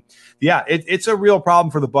 it's a real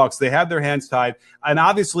problem for the Bucks. They have their hands tied. And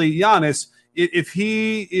obviously, Giannis – if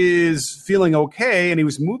he is feeling okay and he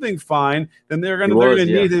was moving fine, then they're going to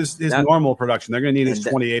need his normal production. They're going to need his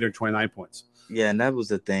 28 or 29 points. Yeah, and that was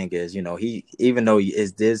the thing is, he even though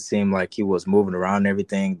it did seem like he was moving around and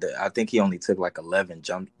everything, I think he only took like 11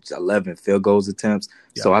 field goals attempts.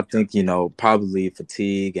 Yeah. So I think, probably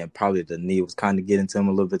fatigue and probably the knee was kind of getting to him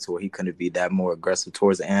a little bit to where he couldn't be that more aggressive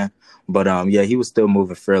towards the end. But, he was still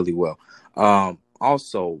moving fairly well.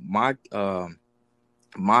 Also, my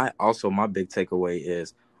big takeaway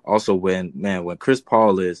is also when Chris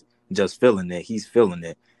Paul is just feeling it, he's feeling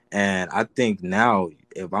it. And I think now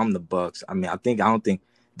if I'm the Bucks, I don't think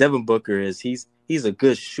Devin Booker he's a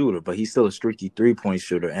good shooter, but he's still a streaky 3-point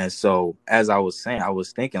shooter. And so as I was saying, I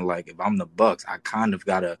was thinking like if I'm the Bucks, I kind of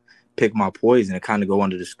gotta pick my poison and kind of go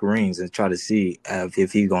under the screens and try to see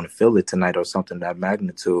if he's going to feel it tonight or something of that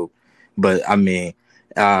magnitude. But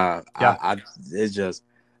it's just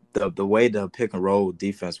the way the pick and roll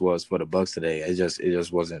defense was for the Bucks today, it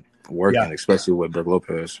just wasn't working, especially with Brook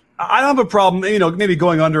Lopez. I don't have a problem, maybe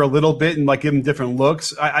going under a little bit and like give him different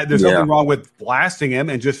looks. There's nothing wrong with blasting him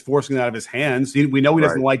and just forcing it out of his hands. We know he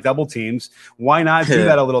doesn't like double teams. Why not do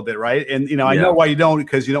that a little bit, right? And I know why you don't,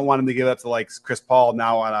 because you don't want him to give up to like Chris Paul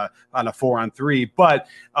now on a 4-on-3. But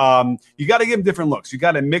you got to give him different looks. You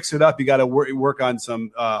got to mix it up. You got to work on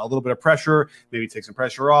some a little bit of pressure, maybe take some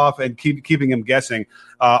pressure off, and keeping him guessing.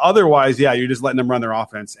 Otherwise, you're just letting them run their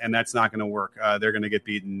offense, and that's not going to work. They're going to get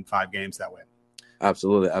beaten 5 games that way.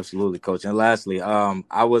 Absolutely, Coach. And lastly,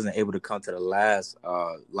 I wasn't able to come to the last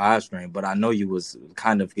live stream, but I know you was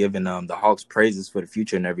kind of giving the Hawks praises for the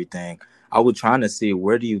future and everything. I was trying to see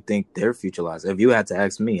where do you think their future lies. If you had to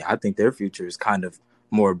ask me, I think their future is kind of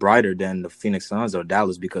more brighter than the Phoenix Suns or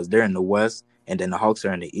Dallas because they're in the West, and then the Hawks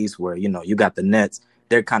are in the East, where you got the Nets.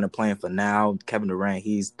 They're kind of playing for now. Kevin Durant,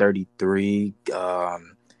 he's 33.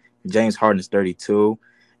 James Harden is 32.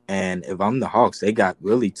 And if I'm the Hawks, they got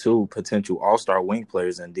really 2 potential all-star wing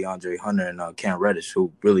players in DeAndre Hunter and Cam Reddish,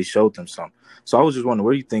 who really showed them some. So I was just wondering,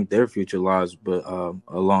 where do you think their future lies, but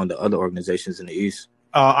along the other organizations in the East?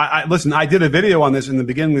 Listen, I did a video on this in the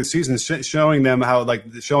beginning of the season, showing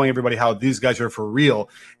everybody how these guys are for real.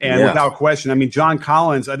 And without question, John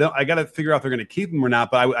Collins, I got to figure out if they're going to keep him or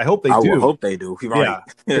not, but I hope they do. I hope they do. Right.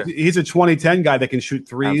 Yeah. He's a 2010 guy that can shoot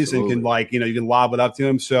threes. Absolutely. And can you can lob it up to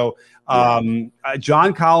him. So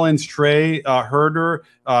John Collins, Trey, Herder,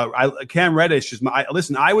 Cam Reddish is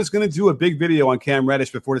listen, I was going to do a big video on Cam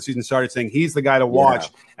Reddish before the season started saying he's the guy to watch.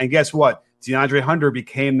 Yeah. And guess what? DeAndre Hunter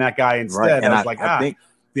became that guy instead. Right. And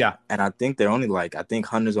And I think they're only I think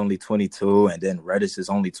Hunter's only 22 and then Reddish is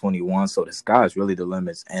only 21. So the sky's really the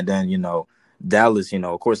limits. And then, Dallas,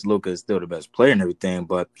 of course, Luka is still the best player and everything.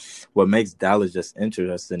 But what makes Dallas just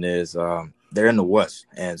interesting is they're in the West.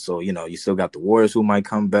 And so, you still got the Warriors who might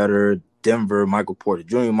come better. Denver, Michael Porter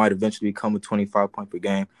Jr. might eventually become a 25 point per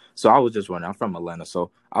game. So I was just wondering. I'm from Atlanta,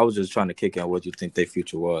 so I was just trying to kick in what you think their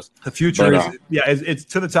future was. The future is, it's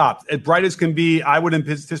to the top. As bright as can be, I would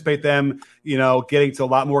anticipate them, getting to a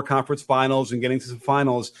lot more conference finals and getting to some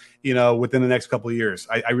finals, within the next couple of years.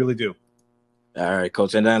 I really do. All right,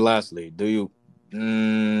 Coach. And then lastly, do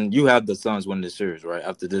you have the Suns win this series, right,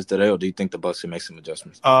 after this today, or do you think the Bucks can make some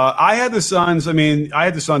adjustments? I had the Suns. I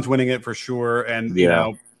had the Suns winning it for sure. And,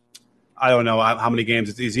 I don't know how many games.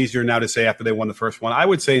 It's easier now to say after they won the first one. I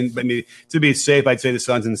would say, to be safe, I'd say the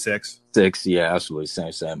Suns in 6. 6, yeah, absolutely.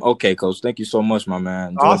 Same. Okay, Coach. Thank you so much, my man.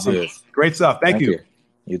 Enjoy awesome. This. Great stuff. Thank you.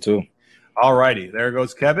 You too. All righty. There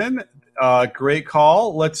goes Kevin. Great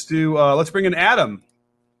call. Let's bring in Adam.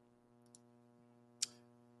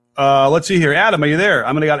 Let's see here. Adam, are you there?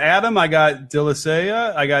 I'm going to got Adam. I got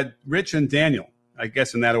Dilisea. I got Rich and Daniel, I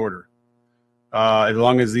guess in that order. As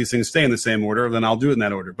long as these things stay in the same order, then I'll do it in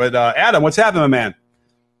that order. But Adam, what's happening, my man?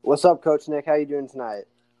 What's up, Coach Nick? How you doing tonight?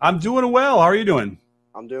 I'm doing well. How are you doing?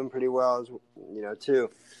 I'm doing pretty well, too.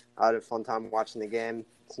 I had a fun time watching the game.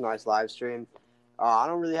 It's a nice live stream. I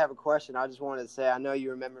don't really have a question. I just wanted to say I know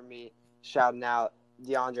you remember me shouting out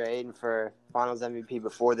Deandre Ayton for Finals MVP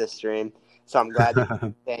before this stream, so I'm glad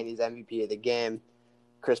you're saying he's MVP of the game.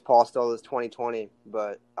 Chris Paul stole his 2020,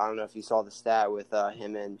 but I don't know if you saw the stat with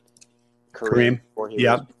him and Kareem before he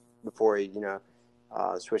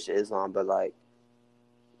switched to Islam, but like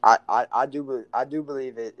I do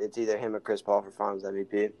believe it's either him or Chris Paul for Finals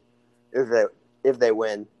MVP if they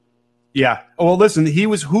win. Yeah. Well, listen, he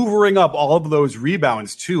was hoovering up all of those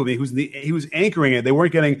rebounds too. He was anchoring it. They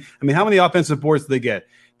weren't getting. How many offensive boards did they get?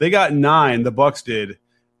 They got 9. The Bucks did.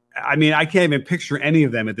 I can't even picture any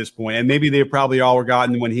of them at this point. And maybe they probably all were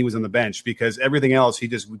gotten when he was on the bench because everything else he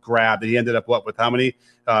just grabbed. And he ended up with how many?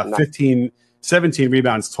 17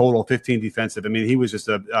 rebounds total, 15 defensive. He was just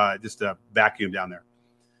a vacuum down there.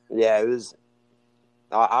 Yeah, it was.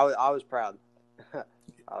 I was proud.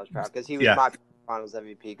 I was proud because he was my Finals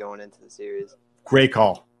MVP going into the series. Great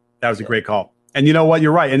call. That was a great call. And you know what?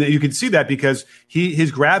 You're right. And you can see that because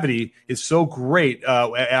his gravity is so great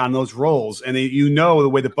on those rolls. And the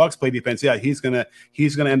way the Bucks play defense, he's gonna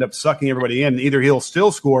end up sucking everybody in. Either he'll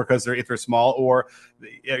still score because if they're small, or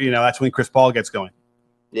that's when Chris Paul gets going.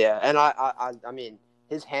 Yeah, and I mean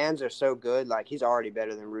his hands are so good. Like he's already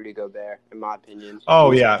better than Rudy Gobert, in my opinion.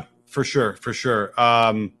 Oh yeah, for sure.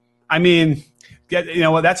 That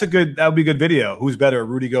would be a good video. Who's better,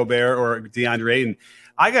 Rudy Gobert or DeAndre Ayton?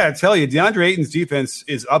 I got to tell you, DeAndre Ayton's defense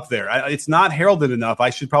is up there. It's not heralded enough.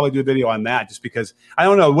 I should probably do a video on that just because I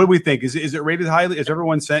don't know. What do we think? Is it rated highly? Is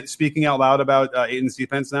everyone speaking out loud about Ayton's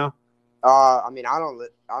defense now? I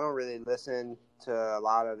don't really listen to a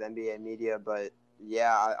lot of NBA media, but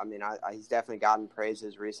yeah, he's definitely gotten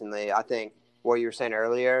praises recently. I think what you were saying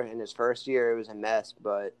earlier, in his first year, it was a mess,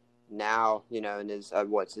 but now, in his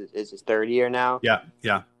his third year now? Yeah.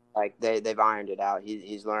 Like they've ironed it out.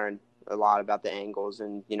 He's learned a lot about the angles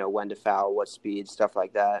and when to foul, what speed, stuff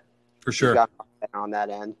like that. For sure. He's got on that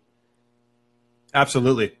end.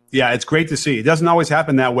 Absolutely. Yeah, it's great to see. It doesn't always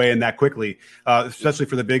happen that way and that quickly, especially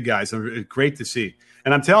for the big guys. So it's great to see.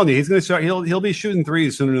 And I'm telling you, he's going to start. He'll be shooting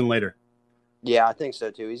threes sooner than later. Yeah, I think so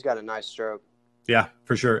too. He's got a nice stroke. Yeah,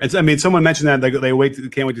 for sure. Someone mentioned that they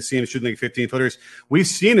can't wait to see him shooting like 15-footers. We've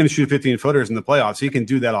seen him shoot 15-footers in the playoffs. He can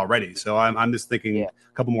do that already. So I'm just thinking a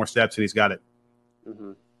couple more steps and he's got it.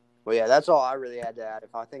 Mm-hmm. Well, yeah, that's all I really had to add.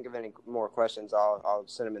 If I think of any more questions, I'll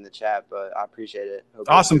send them in the chat. But I appreciate it.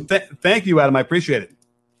 Awesome. Thank you, Adam. I appreciate it.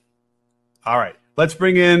 All right, let's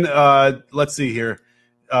bring in. Let's see here.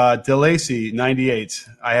 Delacey 98.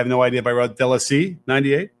 I have no idea if I wrote Delacey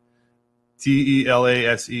 98.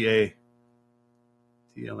 Delasea.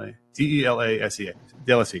 Delasea.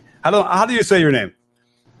 Delacey. How do you say your name?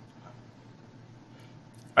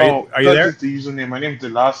 Are you there? That's the username. My name is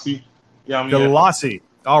Delasey. Yeah, I'm Delasey.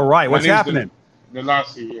 All right. What's happening?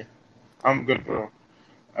 Delasey. Yeah, I'm good, bro.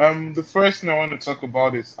 The first thing I want to talk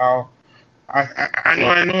about is how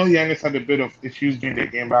I know Giannis had a bit of issues during the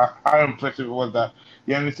game, but how impressive it was that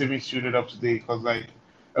Giannis even suited up today. Because like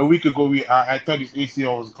a week ago, I thought his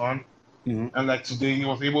ACL was gone, and like today he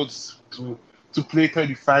was able to play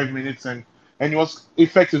 35 minutes and he was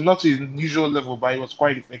effective, not to his usual level, but he was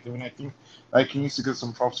quite effective, and I think like he needs to get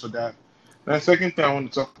some props for that. And the second thing I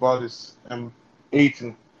want to talk about is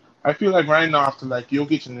Ayton. I feel like right now after like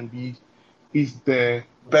Jokic and Embiid, he's the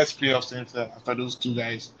best playoff center after those two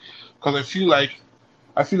guys. Because I feel like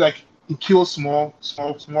he kills small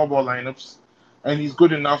ball lineups, and he's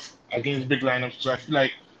good enough against big lineups. So I feel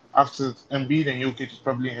like after Embiid and Jokic, it's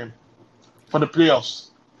probably him for the playoffs.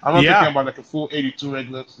 I'm not talking about like a full 82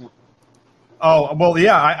 regular season. Oh, well,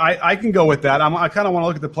 yeah, I can go with that. I kind of want to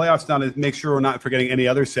look at the playoffs now to make sure we're not forgetting any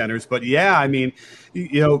other centers. But, yeah, I mean,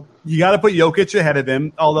 you got to put Jokic ahead of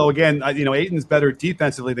him. Although, again, Ayton's better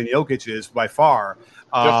defensively than Jokic is by far.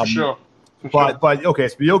 Yeah, for sure. But okay,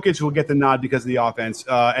 so Jokic will get the nod because of the offense,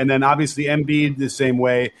 and then obviously Embiid the same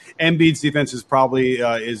way. Embiid's defense is probably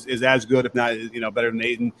is as good, if not better than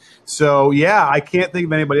Ayton. So yeah, I can't think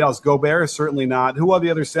of anybody else. Gobert is certainly not. Who are the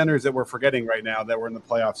other centers that we're forgetting right now that were in the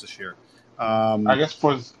playoffs this year? I guess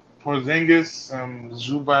Porzingis,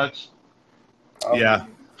 Zubac, yeah,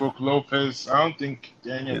 Brook Lopez. I don't think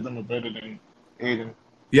any of them are better than Ayton.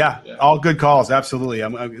 Yeah, all good calls. Absolutely.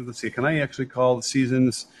 Let's see. Can I actually call the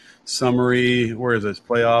season's summary? Where is this?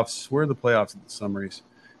 Playoffs. Where are the playoffs summaries?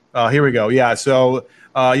 Here we go. Yeah. So,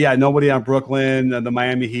 nobody on Brooklyn, the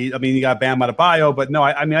Miami Heat. I mean, you got Bam Adebayo, but no,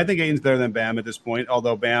 I think Ayton's better than Bam at this point,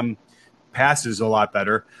 although Bam passes a lot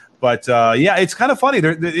better. But, it's kind of funny.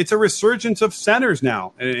 It's a resurgence of centers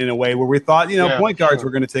now in a way where we thought, point guards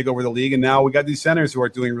were going to take over the league. And now we got these centers who are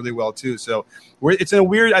doing really well, too. So it's in a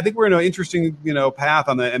weird – I think we're in an interesting, path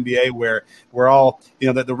on the NBA where we're all –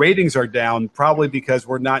 that the ratings are down probably because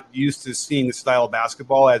we're not used to seeing the style of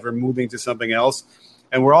basketball as we're moving to something else.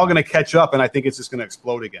 And we're all going to catch up, and I think it's just going to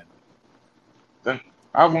explode again. Then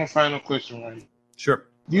I have one final question, right? Sure.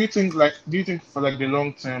 Do you think for the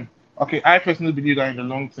long term – okay, I personally believe that in the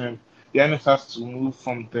long term, Giannis has to move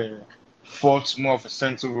from the fourth more of a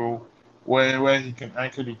center role where he can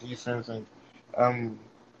anchor the defense and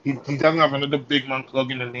he doesn't have another big man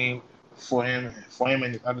plugging the lane for him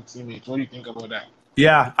and his other teammates. What do you think about that?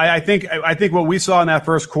 Yeah, I think what we saw in that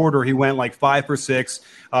first quarter, he went like 5 for 6,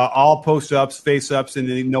 all post ups, face ups, and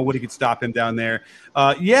then nobody could stop him down there.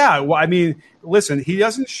 Well, I mean, listen, he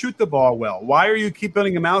doesn't shoot the ball well. Why are you keep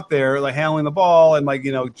putting him out there, like handling the ball and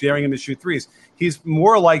daring him to shoot threes? He's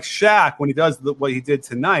more like Shaq when he does what he did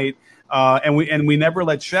tonight. And we never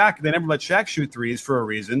let Shaq shoot threes for a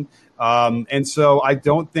reason. And so I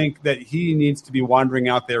don't think that he needs to be wandering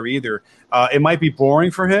out there either. It might be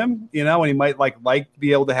boring for him, and he might like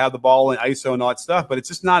be able to have the ball and ISO and all that stuff, but it's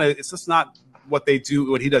just not what they do,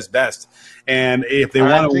 what he does best. And if they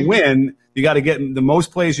want to win, you got to get the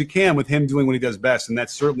most plays you can with him doing what he does best. And that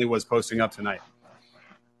certainly was posting up tonight.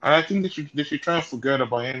 I think they should try and forget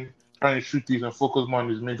about him trying to shoot these and focus more on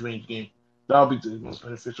his mid-range game. That'll be the most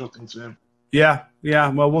beneficial thing to him. Yeah.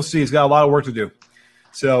 Well, we'll see. He's got a lot of work to do.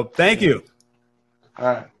 So thank you.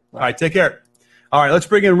 All right. Take care. All right. Let's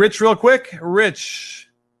bring in Rich real quick. Rich.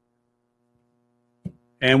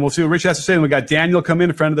 And we'll see what Rich has to say. And we got Daniel come in,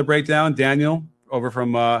 a friend of the breakdown. Daniel over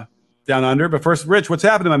from down under. But first, Rich, what's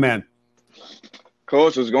happening, my man?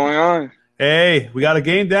 Coach, what's going on? Hey, we got a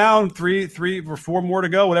game down, 3 or 4 more to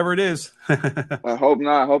go, whatever it is. I hope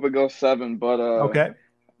not. I hope it goes 7. But okay.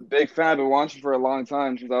 Big fan. Been watching for a long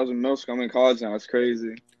time since I was in middle school. I'm in college now. It's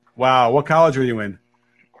crazy. Wow. What college are you in?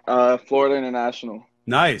 Florida International.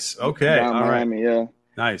 Nice. Okay. Down all Miami, right. yeah.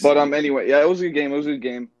 Nice. But anyway, yeah, it was a good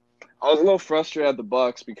game. I was a little frustrated at the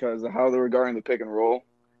Bucks because of how they were guarding the pick and roll.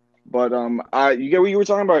 But you get what you were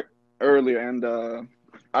talking about earlier, and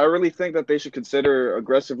I really think that they should consider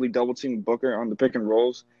aggressively double teaming Booker on the pick and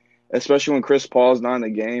rolls, especially when Chris Paul's not in the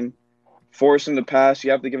game. Force him to pass.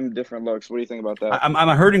 You have to give him different looks. What do you think about that?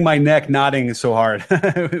 I'm hurting my neck nodding so hard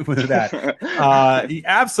with that.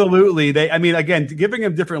 Absolutely. Again, giving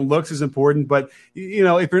him different looks is important, but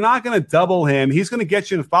if you're not going to double him, he's going to get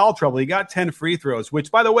you in foul trouble. He got 10 free throws,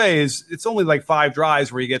 which by the way it's only like 5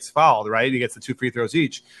 drives where he gets fouled, right? He gets the 2 free throws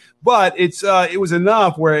each, but it was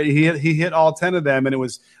enough where he hit all 10 of them, and it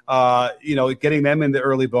was getting them in the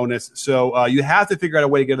early bonus. So you have to figure out a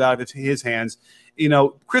way to get it out of his hands.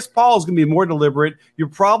 Chris Paul is going to be more deliberate. You're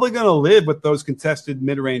probably going to live with those contested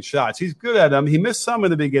mid-range shots. He's good at them. He missed some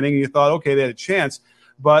in the beginning, and you thought, okay, they had a chance.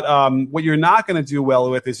 But what you're not going to do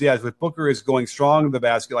well with is, with Booker is going strong in the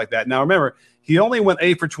basket like that. Now, remember, he only went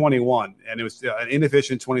 8 for 21, and it was an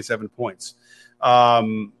inefficient 27 points.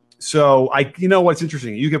 So what's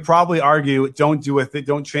interesting? You could probably argue, don't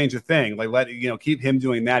change a thing. Like keep him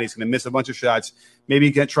doing that. He's going to miss a bunch of shots.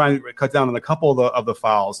 Maybe try and cut down on a couple of the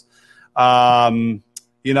fouls. I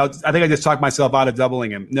think I just talked myself out of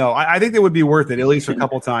doubling him. No, I think it would be worth it, at least a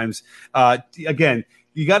couple times. Again,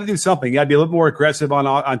 you got to do something. You got to be a little more aggressive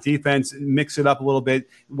on defense, mix it up a little bit.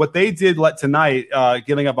 What they did tonight,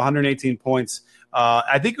 giving up 118 points,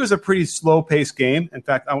 I think it was a pretty slow-paced game. In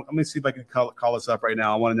fact, let me see if I can call this up right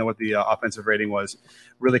now. I want to know what the offensive rating was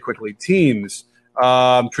really quickly. Teams,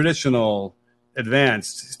 traditional,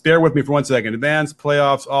 advanced. Bear with me for 1 second. Advanced,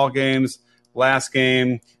 playoffs, all games, last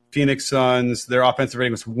game. Phoenix Suns, their offensive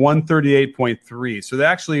rating was 138.3. So they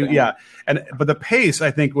actually, but the pace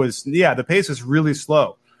I think was, the pace is really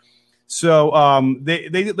slow. So they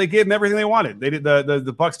gave him everything they wanted. They did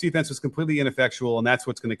the Bucks defense was completely ineffectual, and that's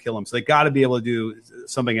what's going to kill them. So they got to be able to do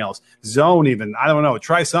something else. Zone even. I don't know.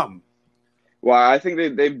 Try something. Well, I think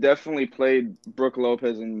they've definitely played Brook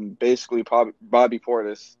Lopez and basically Bobby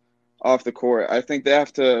Portis off the court. I think they're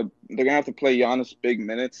gonna have to play Giannis big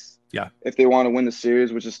minutes. Yeah. If they want to win the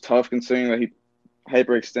series, which is tough considering that he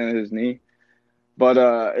hyperextended his knee. But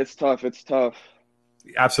it's tough. It's tough.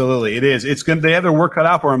 Absolutely, it is. It's good. They have their work cut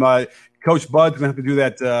out for him. Coach Bud's gonna have to do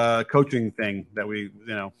that coaching thing that we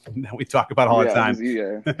talk about all the time. He's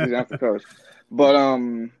gonna have to coach. But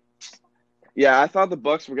I thought the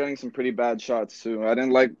Bucks were getting some pretty bad shots too. I didn't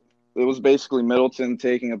like. It was basically Middleton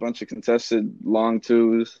taking a bunch of contested long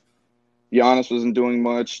twos. Giannis wasn't doing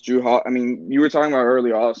much. You were talking about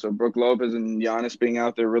earlier also. Brook Lopez and Giannis being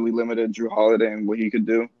out there really limited Drew Holiday and what he could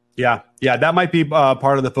do. Yeah, that might be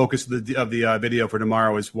part of the focus of the video for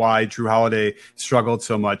tomorrow is why Drew Holiday struggled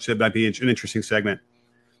so much. It might be an interesting segment.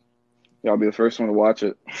 Yeah, I'll be the first one to watch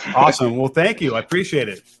it. Awesome. Well, thank you. I appreciate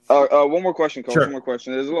it. One more question, Coach. Sure. One more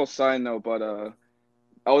question. There's a little side note, but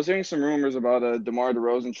I was hearing some rumors about a DeMar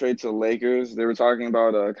DeRozan trade to the Lakers. They were talking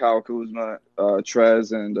about Kyle Kuzma,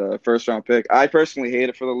 Trez, and first-round pick. I personally hate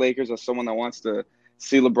it for the Lakers as someone that wants to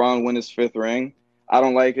see LeBron win his 5th ring. I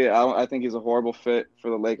don't like it. I think he's a horrible fit for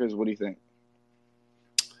the Lakers. What do you think?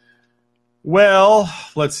 Well,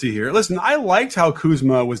 let's see here. Listen, I liked how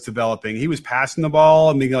Kuzma was developing. He was passing the ball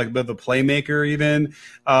and being like a bit of a playmaker even.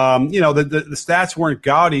 The stats weren't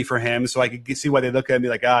gaudy for him, so I could see why they look at him and be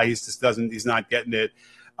like, he's not getting it.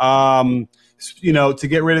 To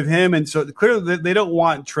get rid of him. And so clearly they don't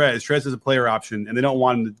want Trez. Trez is a player option, and they don't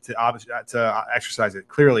want him to exercise it.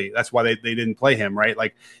 Clearly, that's why they didn't play him, right?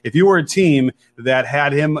 Like if you were a team that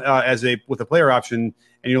had him with a player option,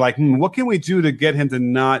 and you're like, what can we do to get him to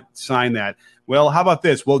not sign that? Well, how about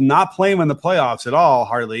this? We'll not play him in the playoffs at all,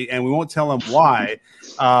 hardly, and we won't tell him why.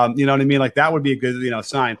 You know what I mean? Like that would be a good,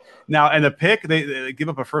 sign. Now, and the pick, they give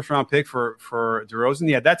up a first-round pick for DeRozan.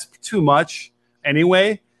 Yeah, that's too much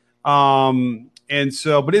anyway. But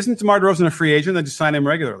isn't DeMar DeRozan a free agent? Then just sign him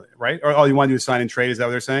regularly, right? Or all you want to do is sign and trade? Is that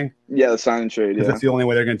what they're saying? Yeah, the sign and trade. Yeah, that's the only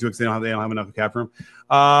way they're going to do it because they don't have enough cap room.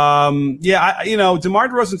 DeMar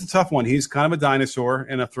DeRozan's a tough one. He's kind of a dinosaur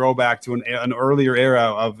and a throwback to an earlier era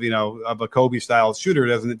of a Kobe style shooter.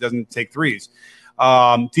 Doesn't take threes.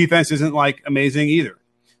 Defense isn't like amazing either.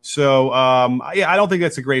 So I don't think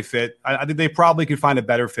that's a great fit. I think they probably could find a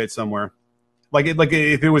better fit somewhere. Like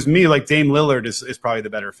if it was me, like Dame Lillard is probably the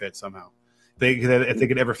better fit somehow. If they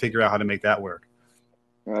could ever figure out how to make that work.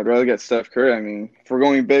 I'd rather get Steph Curry. I mean, if we're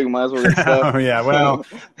going big, might as well get Steph. Yeah, well,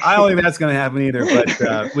 I don't think that's going to happen either,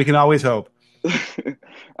 but we can always hope. All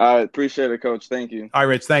right, appreciate it, Coach. Thank you. All right,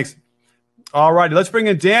 Rich, thanks. All righty, let's bring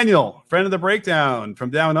in Daniel, friend of the breakdown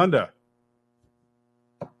from Down Under.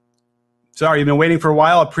 Sorry, you've been waiting for a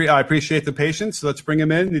while. I appreciate the patience. So let's bring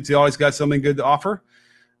him in. He's always got something good to offer.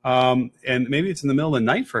 And maybe it's in the middle of the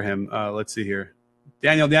night for him. Let's see here.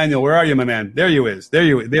 Daniel, where are you, my man? There you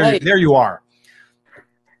are.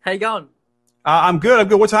 How you going? I'm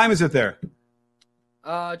good. What time is it there?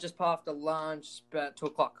 Just after lunch, about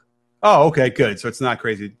 2:00. Oh, okay, good. So it's not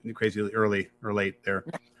crazy early or late there.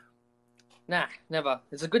 Nah, never.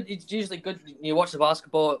 It's usually good. You watch the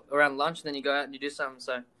basketball around lunch, and then you go out and you do something.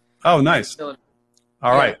 So. Oh, nice. All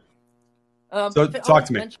right. So talk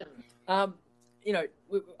to me.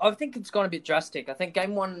 I think it's gone a bit drastic. I think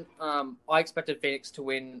game one, I expected Phoenix to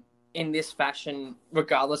win in this fashion,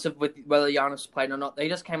 regardless of whether Giannis played or not. They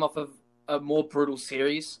just came off of a more brutal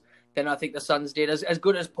series than I think the Suns did. As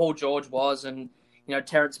good as Paul George was, and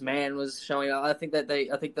Terrence Mann was showing up. I think that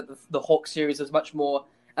the Hawks series was much more,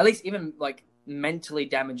 at least even like mentally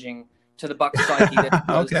damaging to the Bucks psyche than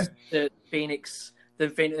was to Phoenix.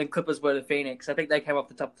 Than Clippers were to Phoenix. I think they came off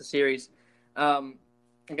the top of the series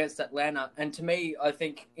against Atlanta. And to me, I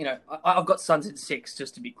think, I've got Suns in 6,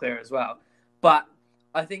 just to be clear as well. But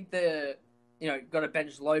I think got to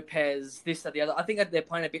bench Lopez, this, that, the other. I think that they're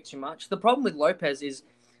playing a bit too much. The problem with Lopez is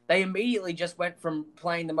they immediately just went from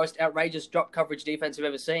playing the most outrageous drop coverage defense we've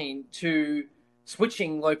ever seen to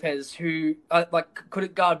switching Lopez, who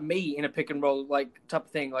couldn't guard me in a pick and roll type of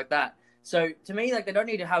thing like that. So to me, they don't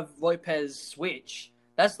need to have Lopez switch.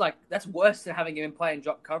 That's worse than having him play in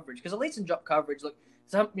drop coverage. Because at least in drop coverage,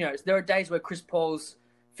 there are days where Chris Paul's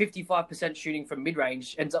 55% shooting from mid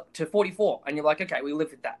range ends up to 44, and you're like, okay, we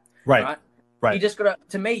live with that, right? You just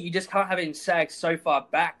you just can't have him sag so far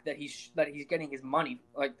back that he's getting his money.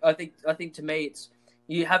 I think to me, it's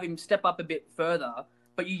you have him step up a bit further,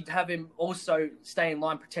 but you have him also stay in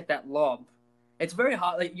line, protect that lob. It's very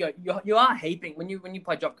hard. You are heaping when you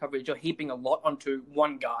play drop coverage. You're heaping a lot onto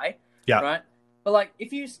one guy, right? But like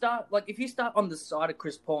if you start on the side of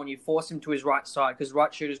Chris Paul and you force him to his right side because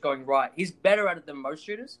right shooter's going right, he's better at it than most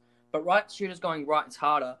shooters. But right shooter's going right, it's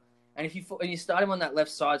harder. And if you start him on that left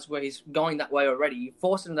side where he's going that way already, you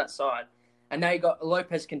force him to that side, and now you got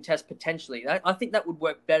Lopez contest potentially. I think that would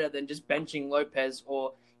work better than just benching Lopez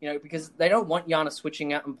or because they don't want Giannis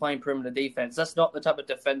switching out and playing perimeter defense. That's not the type of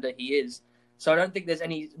defender he is. So I don't think there's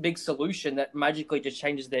any big solution that magically just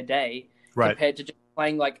changes their day compared to just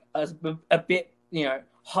playing like a bit,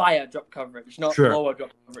 higher drop coverage, not lower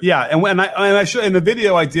drop coverage. Yeah, and when I showed in the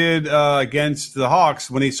video I did against the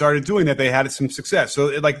Hawks when they started doing that, they had some success.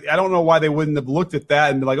 So I don't know why they wouldn't have looked at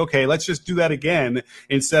that and be like, okay, let's just do that again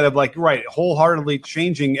instead of wholeheartedly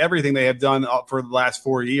changing everything they have done for the last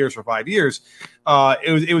 4 years or 5 years.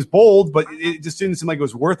 It was bold, but it just didn't seem like it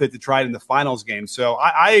was worth it to try it in the finals game. So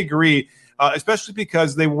I agree. Especially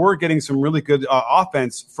because they were getting some really good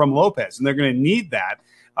offense from Lopez, and they're going to need that.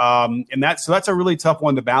 And that's a really tough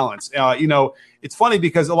one to balance. It's funny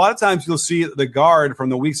because a lot of times you'll see the guard from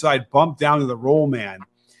the weak side bump down to the roll man,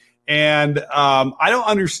 and I don't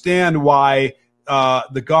understand why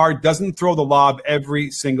the guard doesn't throw the lob every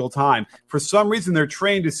single time. For some reason, they're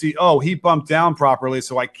trained to see, he bumped down properly,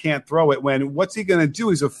 so I can't throw it. When what's he going to do?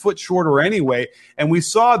 He's a foot shorter anyway, and we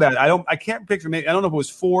saw that. I can't picture. I don't know if it was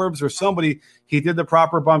Forbes or somebody. He did the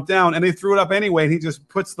proper bump down, and they threw it up anyway, and he just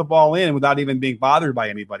puts the ball in without even being bothered by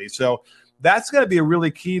anybody. So that's going to be a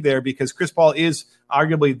really key there because Chris Paul is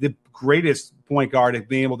arguably the greatest point guard at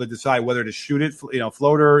being able to decide whether to shoot it,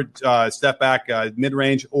 floater, step back, mid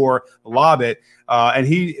range, or lob it. And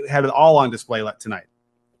he had it all on display tonight.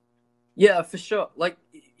 Yeah, for sure.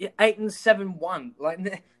 Ayton's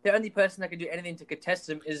 7-1. The only person that can do anything to contest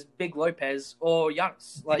him is Big Lopez or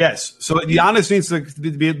Giannis. Yes. So Giannis needs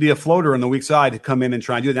to be a floater on the weak side to come in and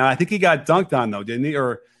try and do it. Now I think he got dunked on though, didn't he?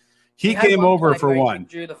 Or he came over for one. He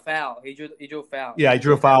drew the foul. He drew a foul. Yeah, he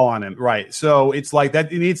drew a foul on him. Right. So it's like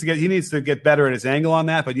that. He needs to get better at his angle on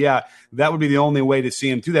that. But yeah, that would be the only way to see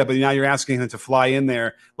him do that. But now you're asking him to fly in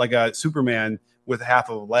there like a Superman with half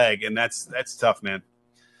of a leg, and that's tough, man.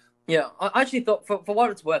 Yeah, I actually thought, for what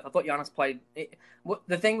it's worth, I thought Giannis played.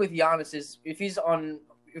 The thing with Giannis is if he's on,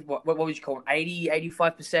 what would you call him, 80,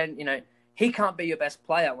 85%, he can't be your best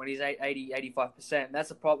player when he's 80, 85%. That's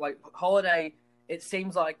the problem. Holiday, it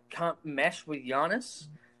seems like can't mesh with Giannis.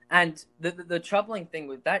 And the troubling thing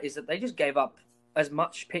with that is that they just gave up as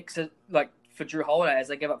much picks for Drew Holiday as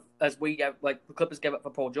the Clippers gave up for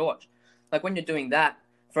Paul George. When you're doing that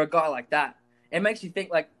for a guy like that, it makes you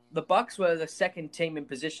think the Bucks were the second team in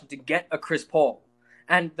position to get a Chris Paul.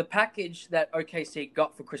 And the package that OKC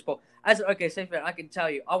got for Chris Paul, as an OKC fan, I can tell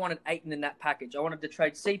you, I wanted Ayton in that package. I wanted to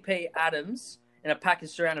trade CP Adams in a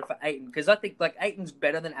package surrounded for Ayton because I think Ayton's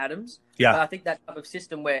better than Adams. Yeah. But I think that type of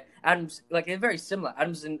system where Adams, they're very similar.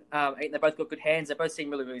 Adams and Ayton, they both got good hands. They both seem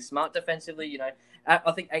really, really smart defensively.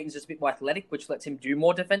 I think Ayton's just a bit more athletic, which lets him do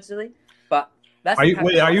more defensively. But that's are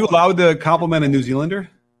you allowed to compliment a New Zealander?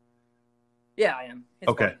 Yeah, I am. It's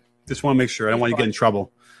okay. fine. Just want to make sure. I don't want you to get in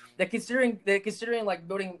trouble. They're considering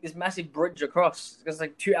building this massive bridge across. It's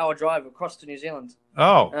 2-hour drive across to New Zealand.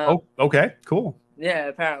 Okay, cool. Yeah,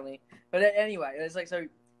 apparently. But anyway, it's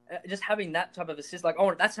just having that type of assist.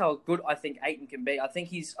 That's how good I think Ayton can be. I think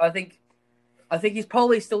he's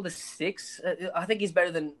probably still the 6. I think he's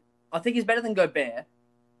better than Gobert.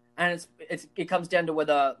 And it comes down to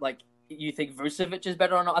whether you think Vucevic is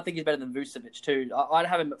better or not. I think he's better than Vucevic too. I'd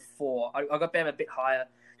have him at 4. I got Bam a bit higher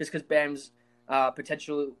just because Bam's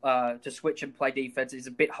potential to switch and play defense is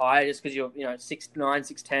a bit higher just because you're 6'9",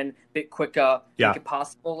 6'10", a bit quicker. Yeah. You can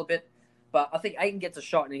pass the ball a bit. But I think Ayton gets a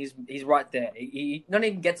shot and he's right there. He not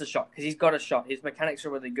even gets a shot because he's got a shot. His mechanics are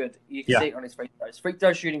really good. You can see it on his free throws. Free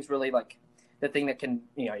throw shooting's really the thing that can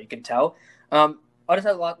you can tell. I just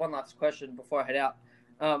have one last question before I head out.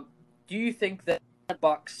 Do you think that the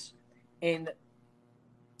Bucks in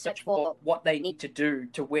search for what they need to do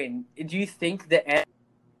to win, do you think that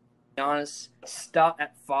Giannis start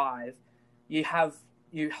at 5? You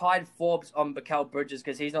hide Forbes on Mikal Bridges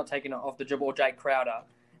because he's not taking it off the dribble, or Jay Crowder,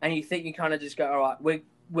 and you think you kind of just go, all right,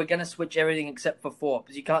 we're going to switch everything except for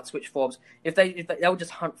Forbes. You can't switch Forbes. If they'll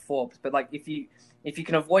just hunt Forbes, but if you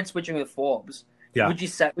can avoid switching with Forbes, would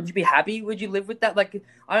you be happy? Would you live with that?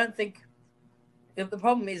 I don't think. If the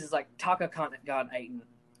problem is Tucker can't guard Ayton.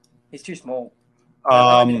 He's too small.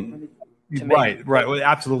 Right. Well,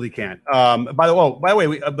 absolutely can't. By the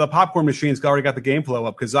way, the popcorn machine's already got the game flow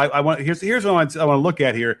up because I want. Here's what I want to look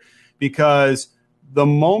at here, because the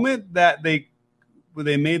moment that they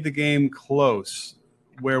made the game close,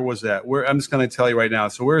 where was that? I'm just going to tell you right now.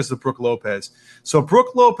 So where's the Brook Lopez? So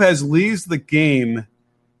Brook Lopez leaves the game.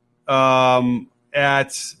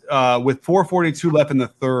 with 4:42 left in the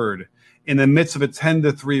third, in the midst of a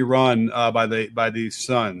 10-3 run by the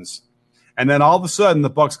Suns. And then all of a sudden, the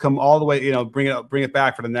Bucks come all the way, bring it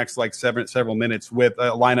back for the next like several minutes with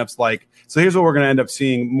lineups like. So here's what we're going to end up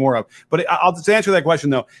seeing more of. But I'll just answer that question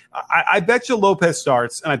though. I bet you Lopez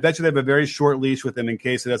starts, and I bet you they have a very short leash with him in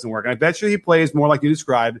case it doesn't work. And I bet you he plays more like you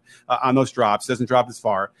described on those drops, doesn't drop as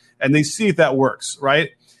far, and they see if that works,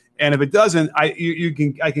 right? And if it doesn't, I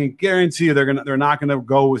can guarantee you they're not going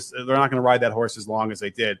to ride that horse as long as they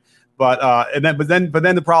did. But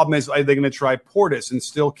then the problem is, are they going to try Portis and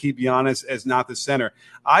still keep Giannis as not the center?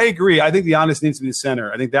 I agree. I think Giannis needs to be the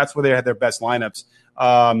center. I think that's where they had their best lineups.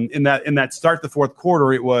 In that start the fourth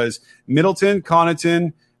quarter, it was Middleton,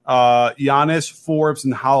 Connaughton, Giannis, Forbes,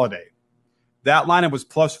 and Holiday. That lineup was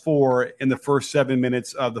 +4 in the first 7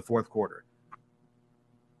 minutes of the fourth quarter.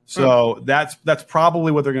 So that's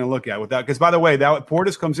probably what they're going to look at with that. Because, by the way, that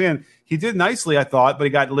Portis comes in, he did nicely, I thought, but he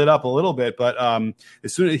got lit up a little bit. But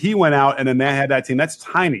as soon as he went out and then they had that team, that's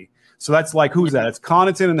tiny. So that's like, who's that? It's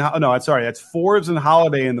Connaughton that's Forbes and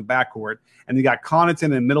Holiday in the backcourt, and you got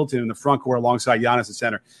Connaughton and Middleton in the front court alongside Giannis at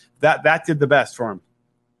center. That did the best for him.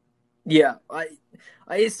 Yeah,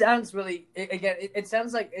 it sounds really. It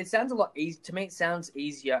sounds a lot easier to me. It sounds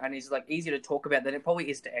easier and it's like easier to talk about than it probably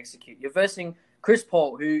is to execute. You're versing Chris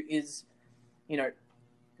Paul, who is,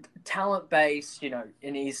 talent based,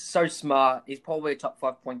 and he's so smart. He's probably a top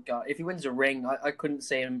 5 point guard. If he wins a ring, I couldn't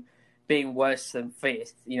see him being worse than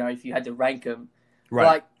fifth. If you had to rank him,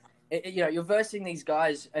 right? You're versing these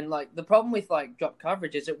guys, and like the problem with like drop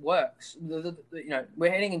coverage is it works. We're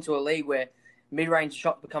heading into a league where mid-range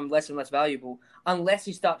shots become less and less valuable unless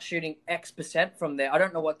you start shooting X% from there. I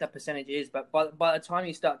don't know what that percentage is, but by the time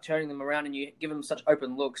you start turning them around and you give them such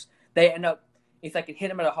open looks, they end up, if they can hit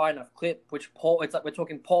them at a high enough clip, it's like we're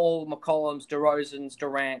talking Paul, McCollum's, DeRozan's,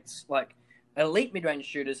 Durant's, like elite mid-range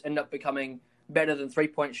shooters end up becoming better than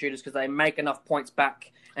 3-point shooters because they make enough points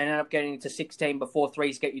back and end up getting to 16 before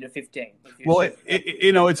threes get you to 15. Well,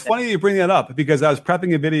 it's funny that you bring that up because I was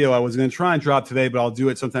prepping a video I was going to try and drop today, but I'll do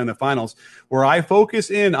it sometime in the finals, where I focus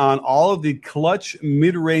in on all of the clutch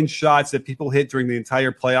mid-range shots that people hit during the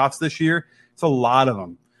entire playoffs this year. It's a lot of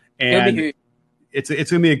them. And it's going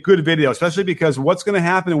to be a good video, especially because what's going to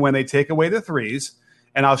happen when they take away the threes,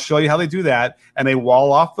 and I'll show you how they do that, and they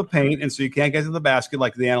wall off the paint, and so you can't get to the basket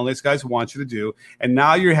like the analytics guys want you to do. And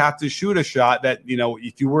now you have to shoot a shot that,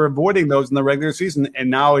 if you were avoiding those in the regular season, and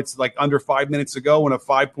now it's like under 5 minutes to go in a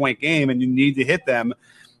 5-point game, and you need to hit them.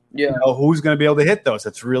 Yeah, who's going to be able to hit those?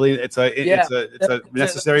 It's a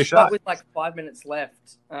necessary shot. With like 5 minutes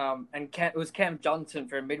left, and it was Cam Johnson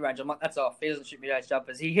for a mid range. I'm like, that's off. He doesn't shoot mid range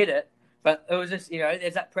jumpers. He hit it, but it was just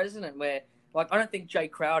there's that precedent where like I don't think Jay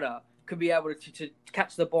Crowder could be able to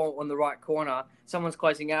catch the ball on the right corner. Someone's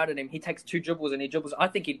closing out at him. He takes 2 dribbles and he dribbles. I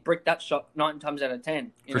think he'd brick that shot 9 times out of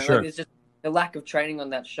 10. For sure. There's just the lack of training on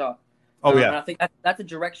that shot. Oh, yeah. And I think that's a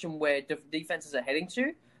direction where defenses are heading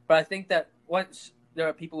to. But I think that once there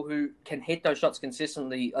are people who can hit those shots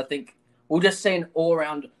consistently, I think we'll just see an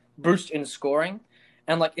all-around boost in scoring.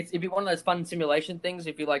 And like it'd be one of those fun simulation things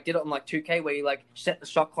if you like did it on like 2K where you like set the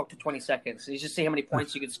shot clock to 20 seconds. You just see how many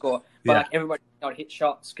points you could score. But like everybody would hit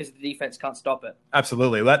shots because the defense can't stop it.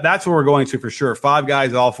 Absolutely. That's what we're going to for sure. 5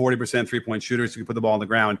 guys, all 40% 3-point shooters who can put the ball on the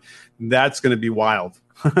ground. That's going to be wild.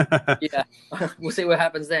 Yeah. We'll see what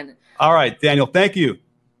happens then. All right, Daniel, thank you.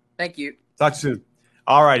 Thank you. Talk to you soon.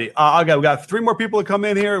 All righty. We got 3 more people to come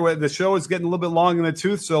in here. The show is getting a little bit long in the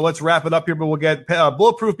tooth, so let's wrap it up here. But we'll get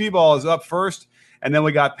Bulletproof B-Ball is up first. And then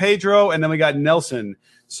we got Pedro, and then we got Nelson.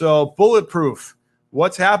 So Bulletproof,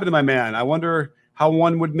 what's happening, my man? I wonder how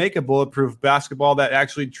one would make a bulletproof basketball that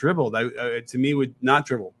actually dribbled. To me, would not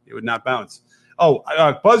dribble. It would not bounce. Oh,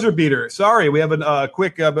 buzzer beater. Sorry, we have a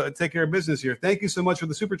quick take care of business here. Thank you so much for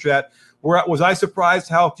the super chat. Was I surprised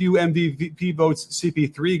how few MVP votes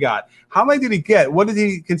CP3 got? How many did he get? What did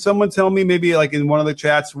he? Can someone tell me maybe like in one of the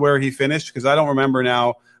chats where he finished? Because I don't remember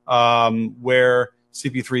now where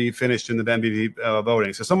CP3 finished in the MVP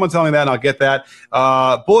voting. So someone tell me that, and I'll get that.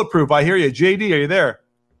 Bulletproof, I hear you. JD, are you there?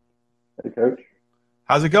 Hey, Coach.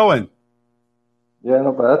 How's it going? Yeah,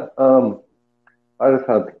 not bad. I just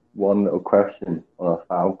had one little question on a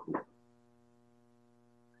foul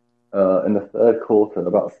call. In the third quarter,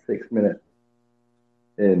 about 6 minutes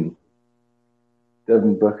in,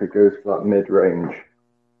 Devin Booker goes for that mid-range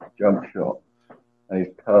jump shot, and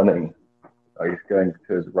he's turning. He's going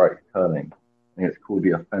to his right, turning. And it's called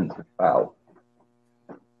the offensive foul.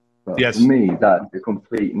 But yes. For me, that's a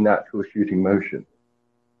complete natural shooting motion.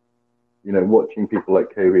 Watching people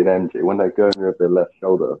like Kobe and MJ, when they're going over their left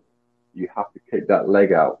shoulder, you have to kick that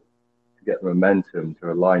leg out to get the momentum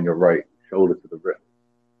to align your right shoulder to the wrist.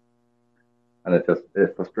 And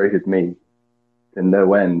it frustrated me to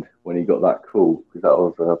no end when he got that call, because that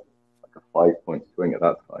was like a 5-point swing at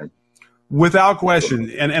that time. Without question,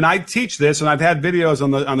 and I teach this, and I've had videos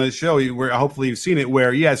on the show where hopefully you've seen it,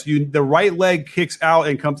 where yes, the right leg kicks out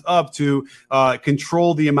and comes up to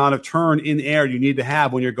control the amount of turn in air you need to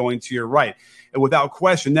have when you're going to your right, and without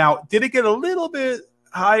question. Now, did it get a little bit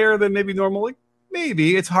higher than maybe normally?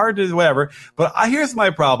 Maybe. It's hard to whatever. But here's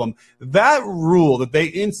my problem: that rule that they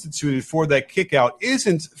instituted for that kick out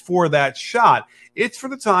isn't for that shot. It's for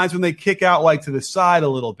the times when they kick out like to the side a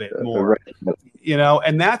little bit more.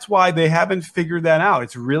 And that's why they haven't figured that out.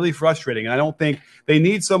 It's really frustrating. And I don't think they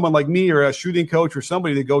need someone like me or a shooting coach or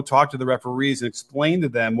somebody to go talk to the referees and explain to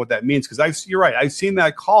them what that means. Because you're right. I've seen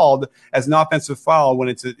that called as an offensive foul when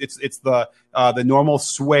it's the normal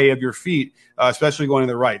sway of your feet, especially going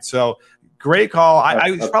to the right. So great call.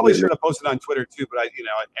 I probably should have posted on Twitter too, but it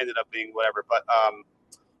ended up being whatever. But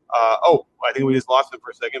I think we just lost him for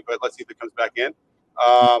a second. But let's see if it comes back in.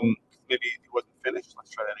 Maybe he wasn't finished. Let's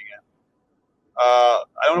try that again. I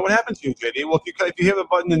don't know what happened to you, JD. Well, if you hit the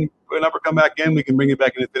button and a number come back in, we can bring it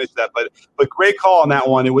back in and finish that. But great call on that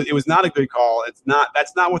one. It was not a good call.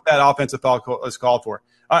 That's not what that offensive foul is called for.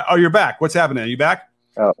 You're back. What's happening? Are you back?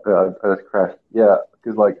 I just crashed. Yeah,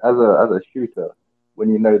 because like as a shooter, when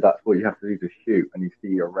you know that's what you have to do to shoot, and you see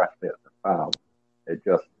your ref hit the foul, it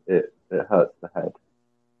hurts the head.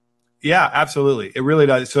 Yeah, absolutely. It really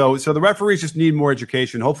does. So the referees just need more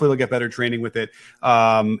education. Hopefully they'll get better training with it.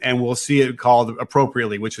 And we'll see it called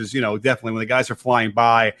appropriately, which is, definitely when the guys are flying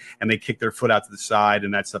by and they kick their foot out to the side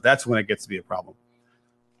and that stuff, that's when it gets to be a problem.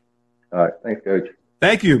 All right. Thanks, Coach.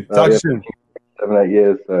 Thank you. Talk to you soon. 7-8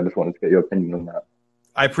 years. So I just wanted to get your opinion on that.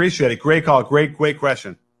 I appreciate it. Great call. Great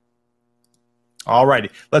question. All righty.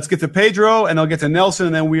 Let's get to Pedro and I'll get to Nelson,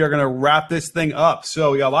 and then we are going to wrap this thing up.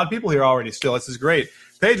 So we got a lot of people here already still. This is great.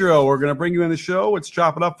 Pedro, we're going to bring you in the show. Let's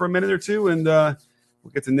chop it up for a minute or two, and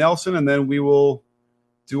we'll get to Nelson, and then we will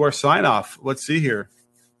do our sign-off. Let's see here.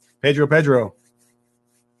 Pedro,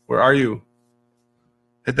 where are you?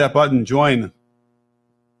 Hit that button. Join.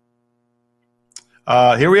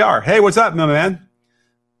 Here we are. Hey, what's up, my man?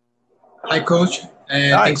 Hi, Coach.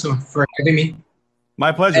 Hi. Thanks for having me.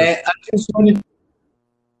 My pleasure. I just wanted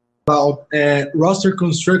about roster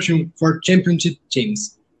construction for championship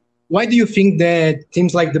teams. Why do you think that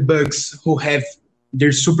teams like the Bucks, who have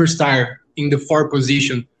their superstar in the 4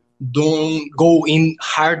 position, don't go in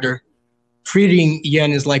harder, treating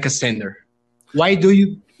Giannis like a center? Why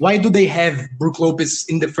do they have Brook Lopez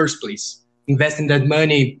in the first place, investing that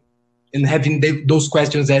money and having those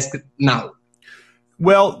questions asked now?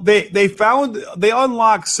 Well, they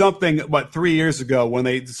unlocked something 3 years ago when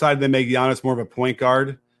they decided to make Giannis more of a point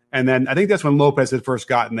guard. And then I think that's when Lopez had first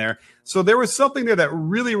gotten there. So there was something there that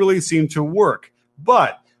really, really seemed to work.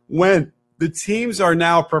 But when the teams are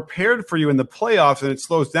now prepared for you in the playoffs and it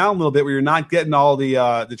slows down a little bit where you're not getting all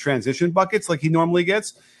the transition buckets like he normally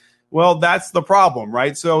gets, well, that's the problem,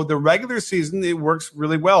 right? So the regular season, it works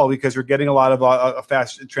really well because you're getting a lot of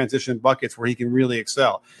fast transition buckets where he can really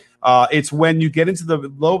excel. It's when you get into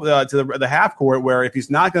the half court where if he's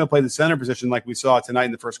not going to play the center position like we saw tonight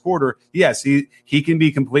in the first quarter, yes, he can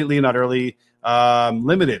be completely and utterly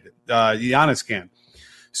limited. Giannis can.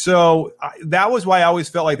 So that was why I always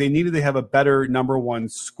felt like they needed to have a better number one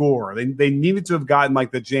scorer. They needed to have gotten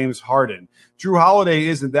like the James Harden. Drew Holiday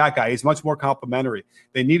isn't that guy. He's much more complimentary.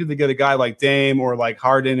 They needed to get a guy like Dame or like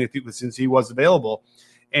Harden since he was available.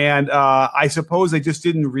 And I suppose they just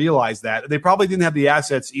didn't realize that. They probably didn't have the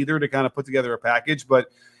assets either to kind of put together a package. But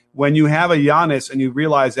when you have a Giannis and you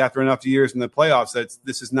realize after enough years in the playoffs that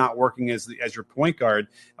this is not working as your point guard,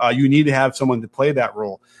 you need to have someone to play that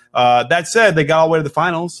role. That said, they got all the way to the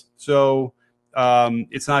finals. So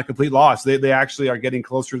it's not a complete loss. They actually are getting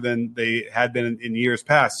closer than they had been in years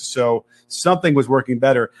past. So something was working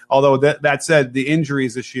better. Although that said, the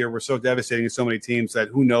injuries this year were so devastating to so many teams that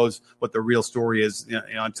who knows what the real story is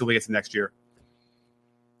until we get to next year.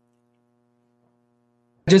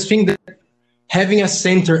 I just think that having a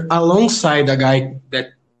center alongside a guy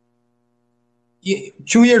that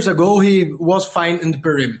 2 years ago he was fine in the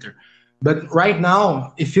perimeter, but right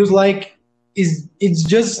now it feels like it's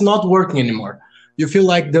just not working anymore. You feel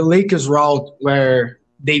like the Lakers route where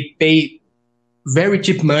they pay very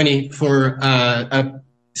cheap money for a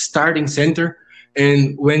starting center,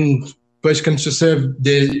 and when push comes to shove,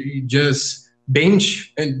 they just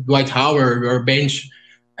bench and Dwight Howard or bench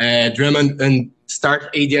Drummond and start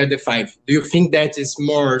AD at the 5. Do you think that is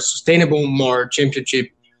more sustainable, more championship?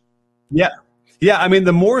 Yeah. Yeah, I mean,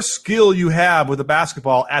 the more skill you have with the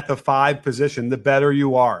basketball at the 5 position, the better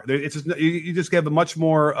you are. It's just, you just have a much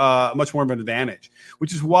more of an advantage,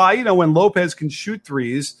 which is why, when Lopez can shoot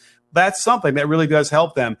threes, that's something that really does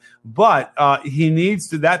help them. But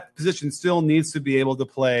that position still needs to be able to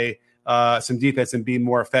play some defense and be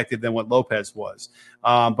more effective than what Lopez was.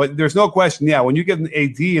 But there's no question, when you get an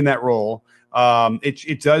AD in that role,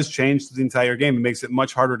 it does change the entire game. It makes it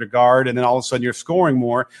much harder to guard, and then all of a sudden you're scoring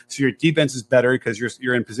more, so your defense is better because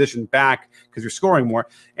you're in position back because you're scoring more,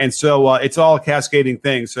 and so it's all a cascading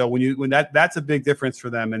thing. So when that's a big difference for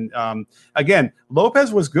them. And again,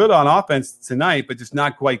 Lopez was good on offense tonight, but just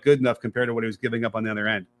not quite good enough compared to what he was giving up on the other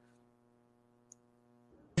end.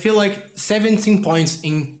 I feel like 17 points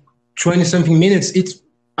in 20-something minutes, it's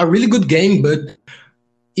a really good game, but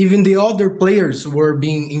even the other players were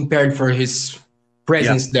being impaired for his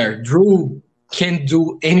presence there. Drew can't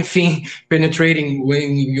do anything penetrating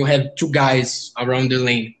when you have 2 guys around the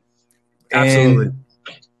lane. Absolutely.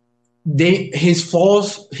 And his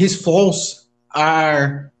flaws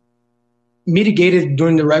are mitigated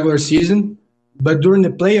during the regular season, but during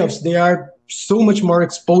the playoffs, they are so much more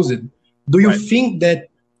exposed. Do you think that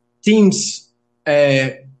teams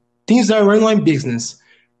are online business?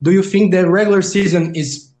 Do you think that regular season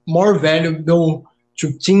is more valuable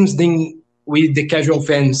to teams than with the casual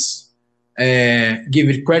fans give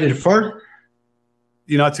it credit for?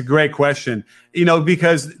 It's a great question.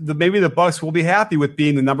 Because maybe the Bucks will be happy with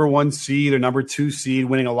being the number 1 seed or number 2 seed,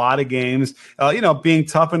 winning a lot of games, being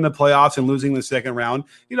tough in the playoffs and losing the second round.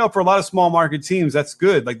 For a lot of small market teams, that's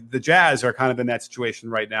good. Like the Jazz are kind of in that situation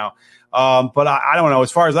right now. But I don't know.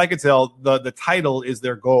 As far as I could tell, the title is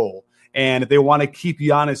their goal. And if they want to keep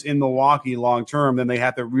Giannis in Milwaukee long term, then they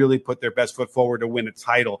have to really put their best foot forward to win a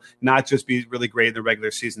title, not just be really great in the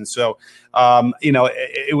regular season. So,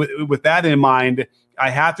 with that in mind, I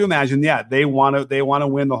have to imagine, they want to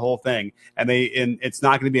win the whole thing, and it's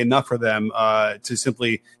not going to be enough for them to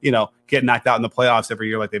simply, get knocked out in the playoffs every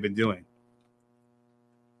year like they've been doing.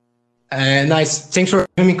 Nice. Thanks for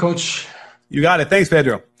having me, Coach. You got it. Thanks,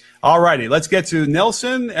 Pedro. All righty, let's get to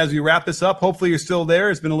Nelson as we wrap this up. Hopefully you're still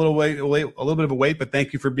there. It's been a little bit of a wait, but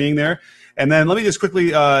thank you for being there. And then let me just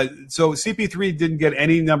quickly, so CP3 didn't get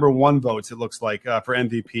any number 1 votes, it looks like, for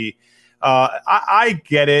MVP. I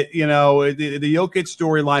get it. The Jokic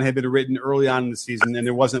storyline had been written early on in the season, and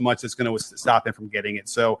there wasn't much that's going to stop him from getting it.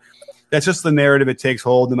 So that's just the narrative. It takes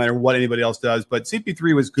hold no matter what anybody else does. But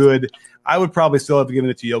CP3 was good. I would probably still have given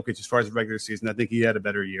it to Jokic as far as the regular season. I think he had a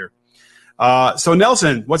better year. So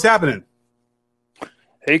Nelson, what's happening?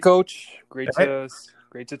 Hey, Coach. Great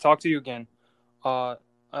to talk to you again.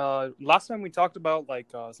 Last time we talked about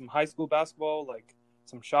some high school basketball,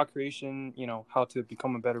 some shot creation, how to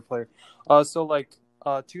become a better player. So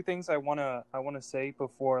 2 things I wanna say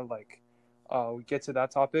before we get to that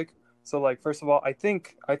topic. So first of all, I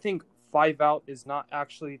think 5 out is not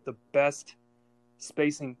actually the best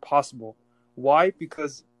spacing possible. Why?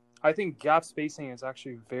 Because I think gap spacing is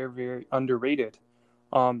actually very, very underrated.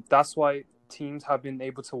 That's why teams have been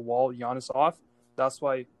able to wall Giannis off. That's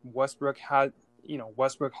why Westbrook Harden,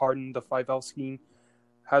 the 5-out scheme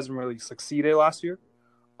hasn't really succeeded last year.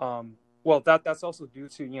 That's also due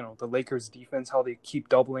to, the Lakers defense, how they keep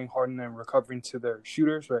doubling Harden and recovering to their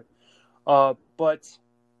shooters, right? But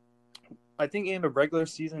I think in the regular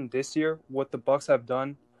season this year, what the Bucks have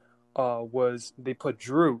done was they put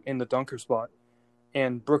Drew in the dunker spot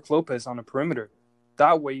and Brook Lopez on the perimeter.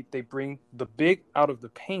 That way, they bring the big out of the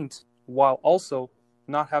paint while also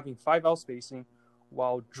not having 5-out spacing,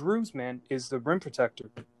 while Drew's man is the rim protector.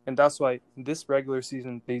 And that's why this regular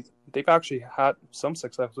season, they've actually had some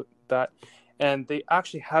success with that, and they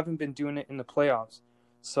actually haven't been doing it in the playoffs.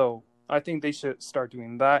 So I think they should start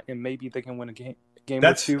doing that, and maybe they can win a game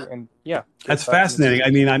or 2. And that's fascinating.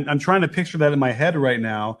 I mean, I'm trying to picture that in my head right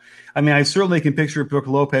now. I mean, I certainly can picture Brook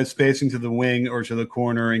Lopez spacing to the wing or to the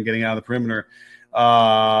corner and getting out of the perimeter. But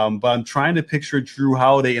I'm trying to picture Drew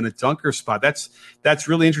Holiday in a dunker spot. That's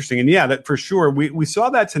really interesting. And that for sure. We saw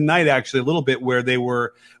that tonight actually a little bit where they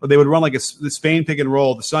would run the Spain pick and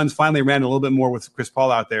roll. The Suns finally ran a little bit more with Chris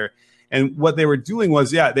Paul out there. And what they were doing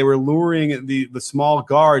was, they were luring the small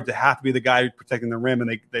guard to have to be the guy protecting the rim,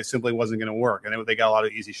 and they simply wasn't going to work. And they got a lot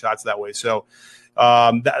of easy shots that way. So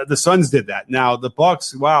the Suns did that. Now the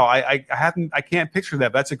Bucks, wow, I can't picture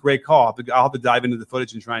that. But that's a great call. I'll have to dive into the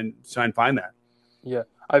footage and try and find that. Yeah,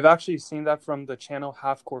 I've actually seen that from the channel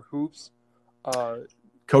Half Court Hoops.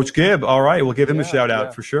 Coach Gibb. All right, we'll give him a shout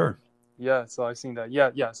out for sure. Yeah, so I've seen that.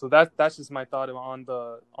 Yeah. So that's just my thought on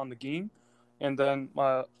the game. And then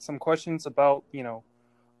some questions about,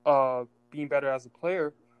 being better as a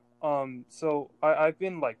player. So I've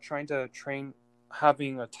been trying to train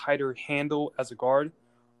having a tighter handle as a guard.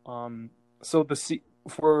 So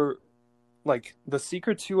for like the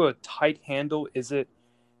secret to a tight handle,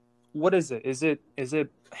 what is it? Is it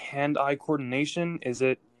hand-eye coordination? Is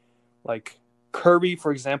it like Curry,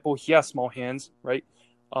 for example? He has small hands, right?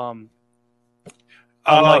 Unlike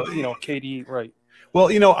KD, right? Well,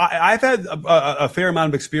 I've had a fair amount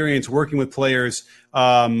of experience working with players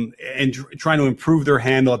and trying to improve their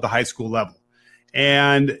handle at the high school level.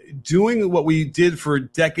 And doing what we did for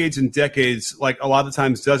decades and decades, like a lot of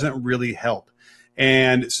times, doesn't really help.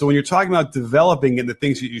 And so when you're talking about developing and the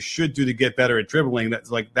things that you should do to get better at dribbling,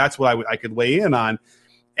 that's what I could weigh in on.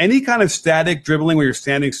 Any kind of static dribbling where you're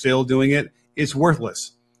standing still doing it is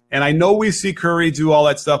worthless. And I know we see Curry do all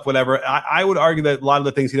that stuff, whatever. I would argue that a lot of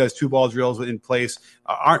the things he does, 2-ball drills in place,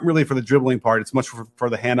 aren't really for the dribbling part. It's much for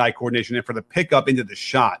the hand-eye coordination and for the pickup into the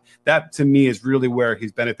shot. That, to me, is really where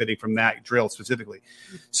he's benefiting from that drill specifically.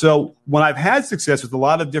 So when I've had success with a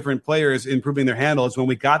lot of different players improving their handle is when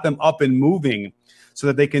we got them up and moving so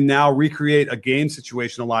that they can now recreate a game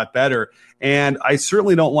situation a lot better. And I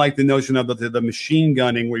certainly don't like the notion of the machine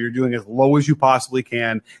gunning where you're doing as low as you possibly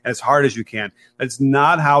can and as hard as you can. That's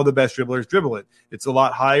not how the best dribblers dribble it. It's a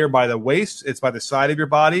lot higher by the waist. It's by the side of your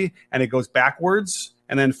body, and it goes backwards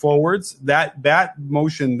and then forwards. That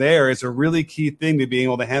motion there is a really key thing to being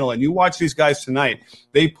able to handle. And you watch these guys tonight.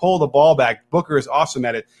 They pull the ball back. Booker is awesome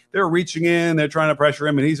at it. They're reaching in. They're trying to pressure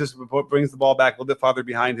him, and he just brings the ball back a little bit farther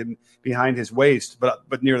behind him, behind his waist, but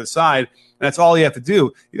near the side. And that's all you have to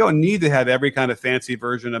do. You don't need to have every kind of fancy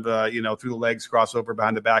version of through the legs, crossover,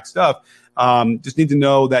 behind the back stuff. Just need to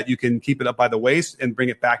know that you can keep it up by the waist and bring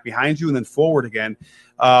it back behind you and then forward again.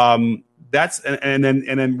 And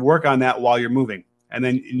then work on that while you're moving, and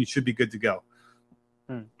then you should be good to go.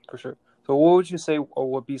 For sure. So what would you say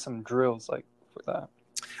would be some drills like for that?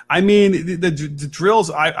 I mean, the drills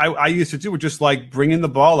I used to do were just like bringing the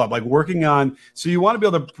ball up, like working on. So you want to be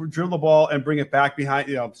able to drill the ball and bring it back behind,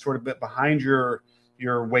 sort of behind your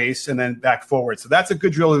waist and then back forward. So that's a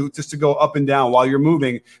good drill just to go up and down while you're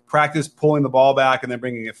moving. Practice pulling the ball back and then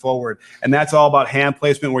bringing it forward. And that's all about hand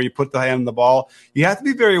placement, where you put the hand on the ball. You have to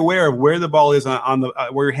be very aware of where the ball is on the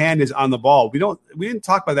where your hand is on the ball. We didn't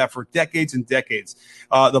talk about that for decades and decades.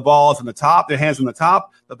 The ball is on the top, the hands on the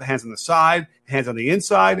top, the hands on the side, hands on the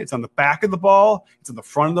inside. It's on the back of the ball. It's on the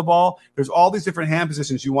front of the ball. There's all these different hand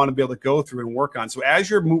positions you want to be able to go through and work on. So as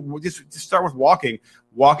you're just start with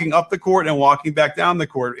walking up the court and walking back down the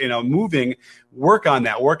court, moving, work on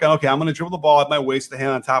that. Work on, okay, I'm going to dribble the ball at my waist, the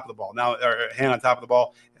hand on top of the ball. Now, or hand on top of the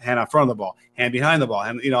ball, hand on front of the ball, hand behind the ball,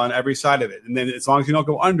 and, on every side of it. And then as long as you don't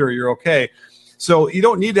go under, you're okay. So you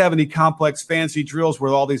don't need to have any complex, fancy drills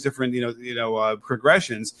with all these different,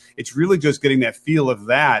 progressions. It's really just getting that feel of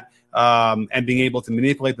that. And being able to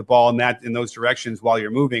manipulate the ball in those directions while you're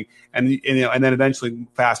moving, and then eventually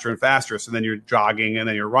faster and faster. So then you're jogging and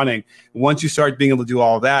then you're running. Once you start being able to do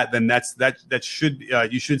all of that, then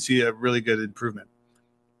you should see a really good improvement.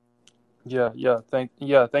 Thank you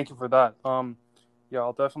for that.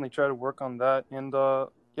 I'll definitely try to work on that. And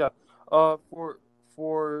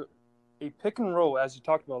for a pick and roll, as you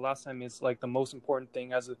talked about last time, is like the most important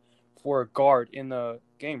thing for a guard in the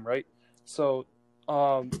game, right? So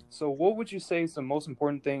what would you say is the most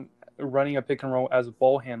important thing running a pick and roll as a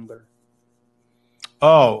ball handler?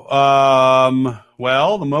 Well,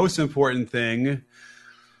 the most important thing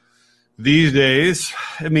these days,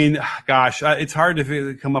 I mean, gosh, it's hard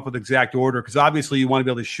to come up with exact order because obviously you want to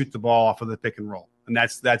be able to shoot the ball off of the pick and roll. And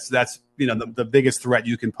that's the biggest threat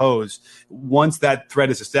you can pose. Once that threat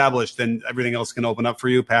is established, then everything else can open up for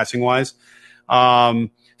you passing wise.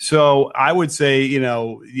 So I would say,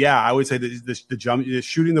 the jump,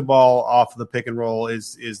 shooting the ball off of the pick and roll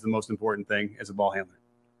is the most important thing as a ball handler.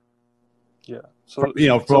 Yeah. So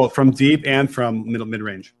from deep and from mid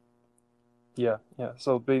range. Yeah.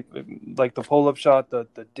 So like the pull up shot, the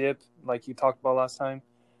dip, like you talked about last time.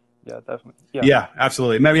 Yeah, definitely. Yeah,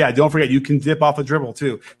 absolutely. Maybe, don't forget you can dip off a dribble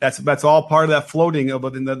too. That's all part of that floating,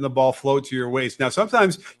 but then the ball float to your waist. Now,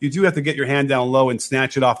 sometimes you do have to get your hand down low and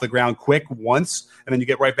snatch it off the ground quick once, and then you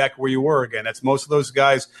get right back where you were again. That's most of those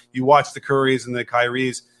guys. You watch the Currys and the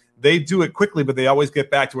Kyries. They do it quickly, but they always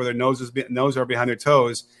get back to where their nose are behind their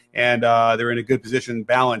toes, and they're in a good position,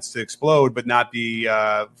 balance to explode, but not be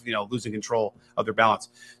losing control of their balance.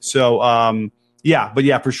 So.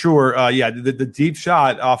 For sure. The deep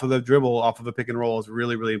shot off of the dribble, off of the pick and roll is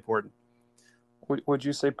really, really important. Would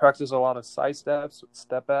you say practice a lot of side steps,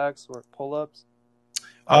 step backs, or pull-ups?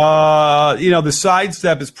 The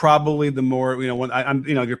sidestep is probably the more, when I'm,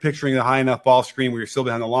 you're picturing a high enough ball screen where you're still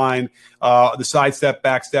behind the line. The sidestep,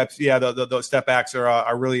 back steps, those step backs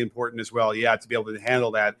are really important as well. Yeah, to be able to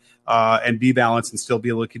handle that and be balanced and still be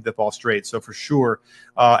able to keep the ball straight. So for sure.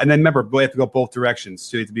 And then remember, we have to go both directions.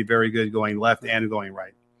 So you have to be very good going left and going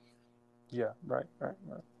right. Yeah, right.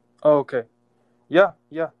 Oh, okay. Yeah.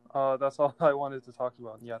 That's all I wanted to talk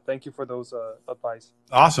about. Yeah, thank you for those advice.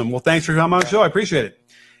 Awesome. Well, thanks for coming on the show. I appreciate it.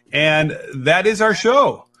 And that is our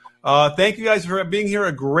show. Thank you guys for being here.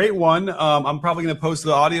 A great one. I'm probably going to post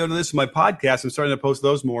the audio to this in my podcast. I'm starting to post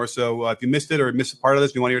those more. So if you missed it or missed a part of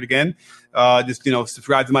this and you want to hear it again, just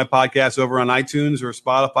subscribe to my podcast over on iTunes or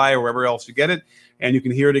Spotify or wherever else you get it, and you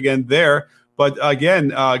can hear it again there. But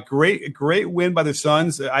again, great win by the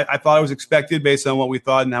Suns. I thought it was expected based on what we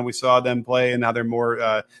thought and how we saw them play and how they're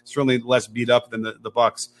more certainly less beat up than the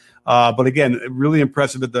Bucks. But again, really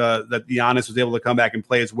impressive that Giannis was able to come back and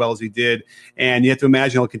play as well as he did. And you have to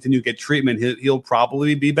imagine he'll continue to get treatment. He'll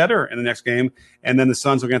probably be better in the next game. And then the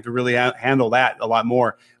Suns are going to have to really handle that a lot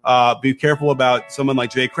more. Be careful about someone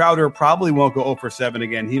like Jay Crowder. Probably won't go 0 for 7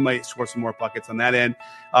 again. He might score some more buckets on that end.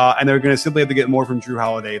 And they're going to simply have to get more from Drew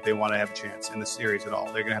Holiday if they want to have a chance in the series at all.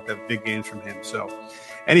 They're going to have big games from him. So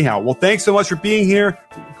anyhow, well, thanks so much for being here.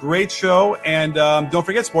 Great show. And don't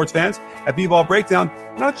forget, sports fans, at B-Ball Breakdown,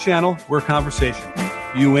 not a channel, we're a conversation.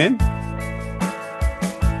 You in?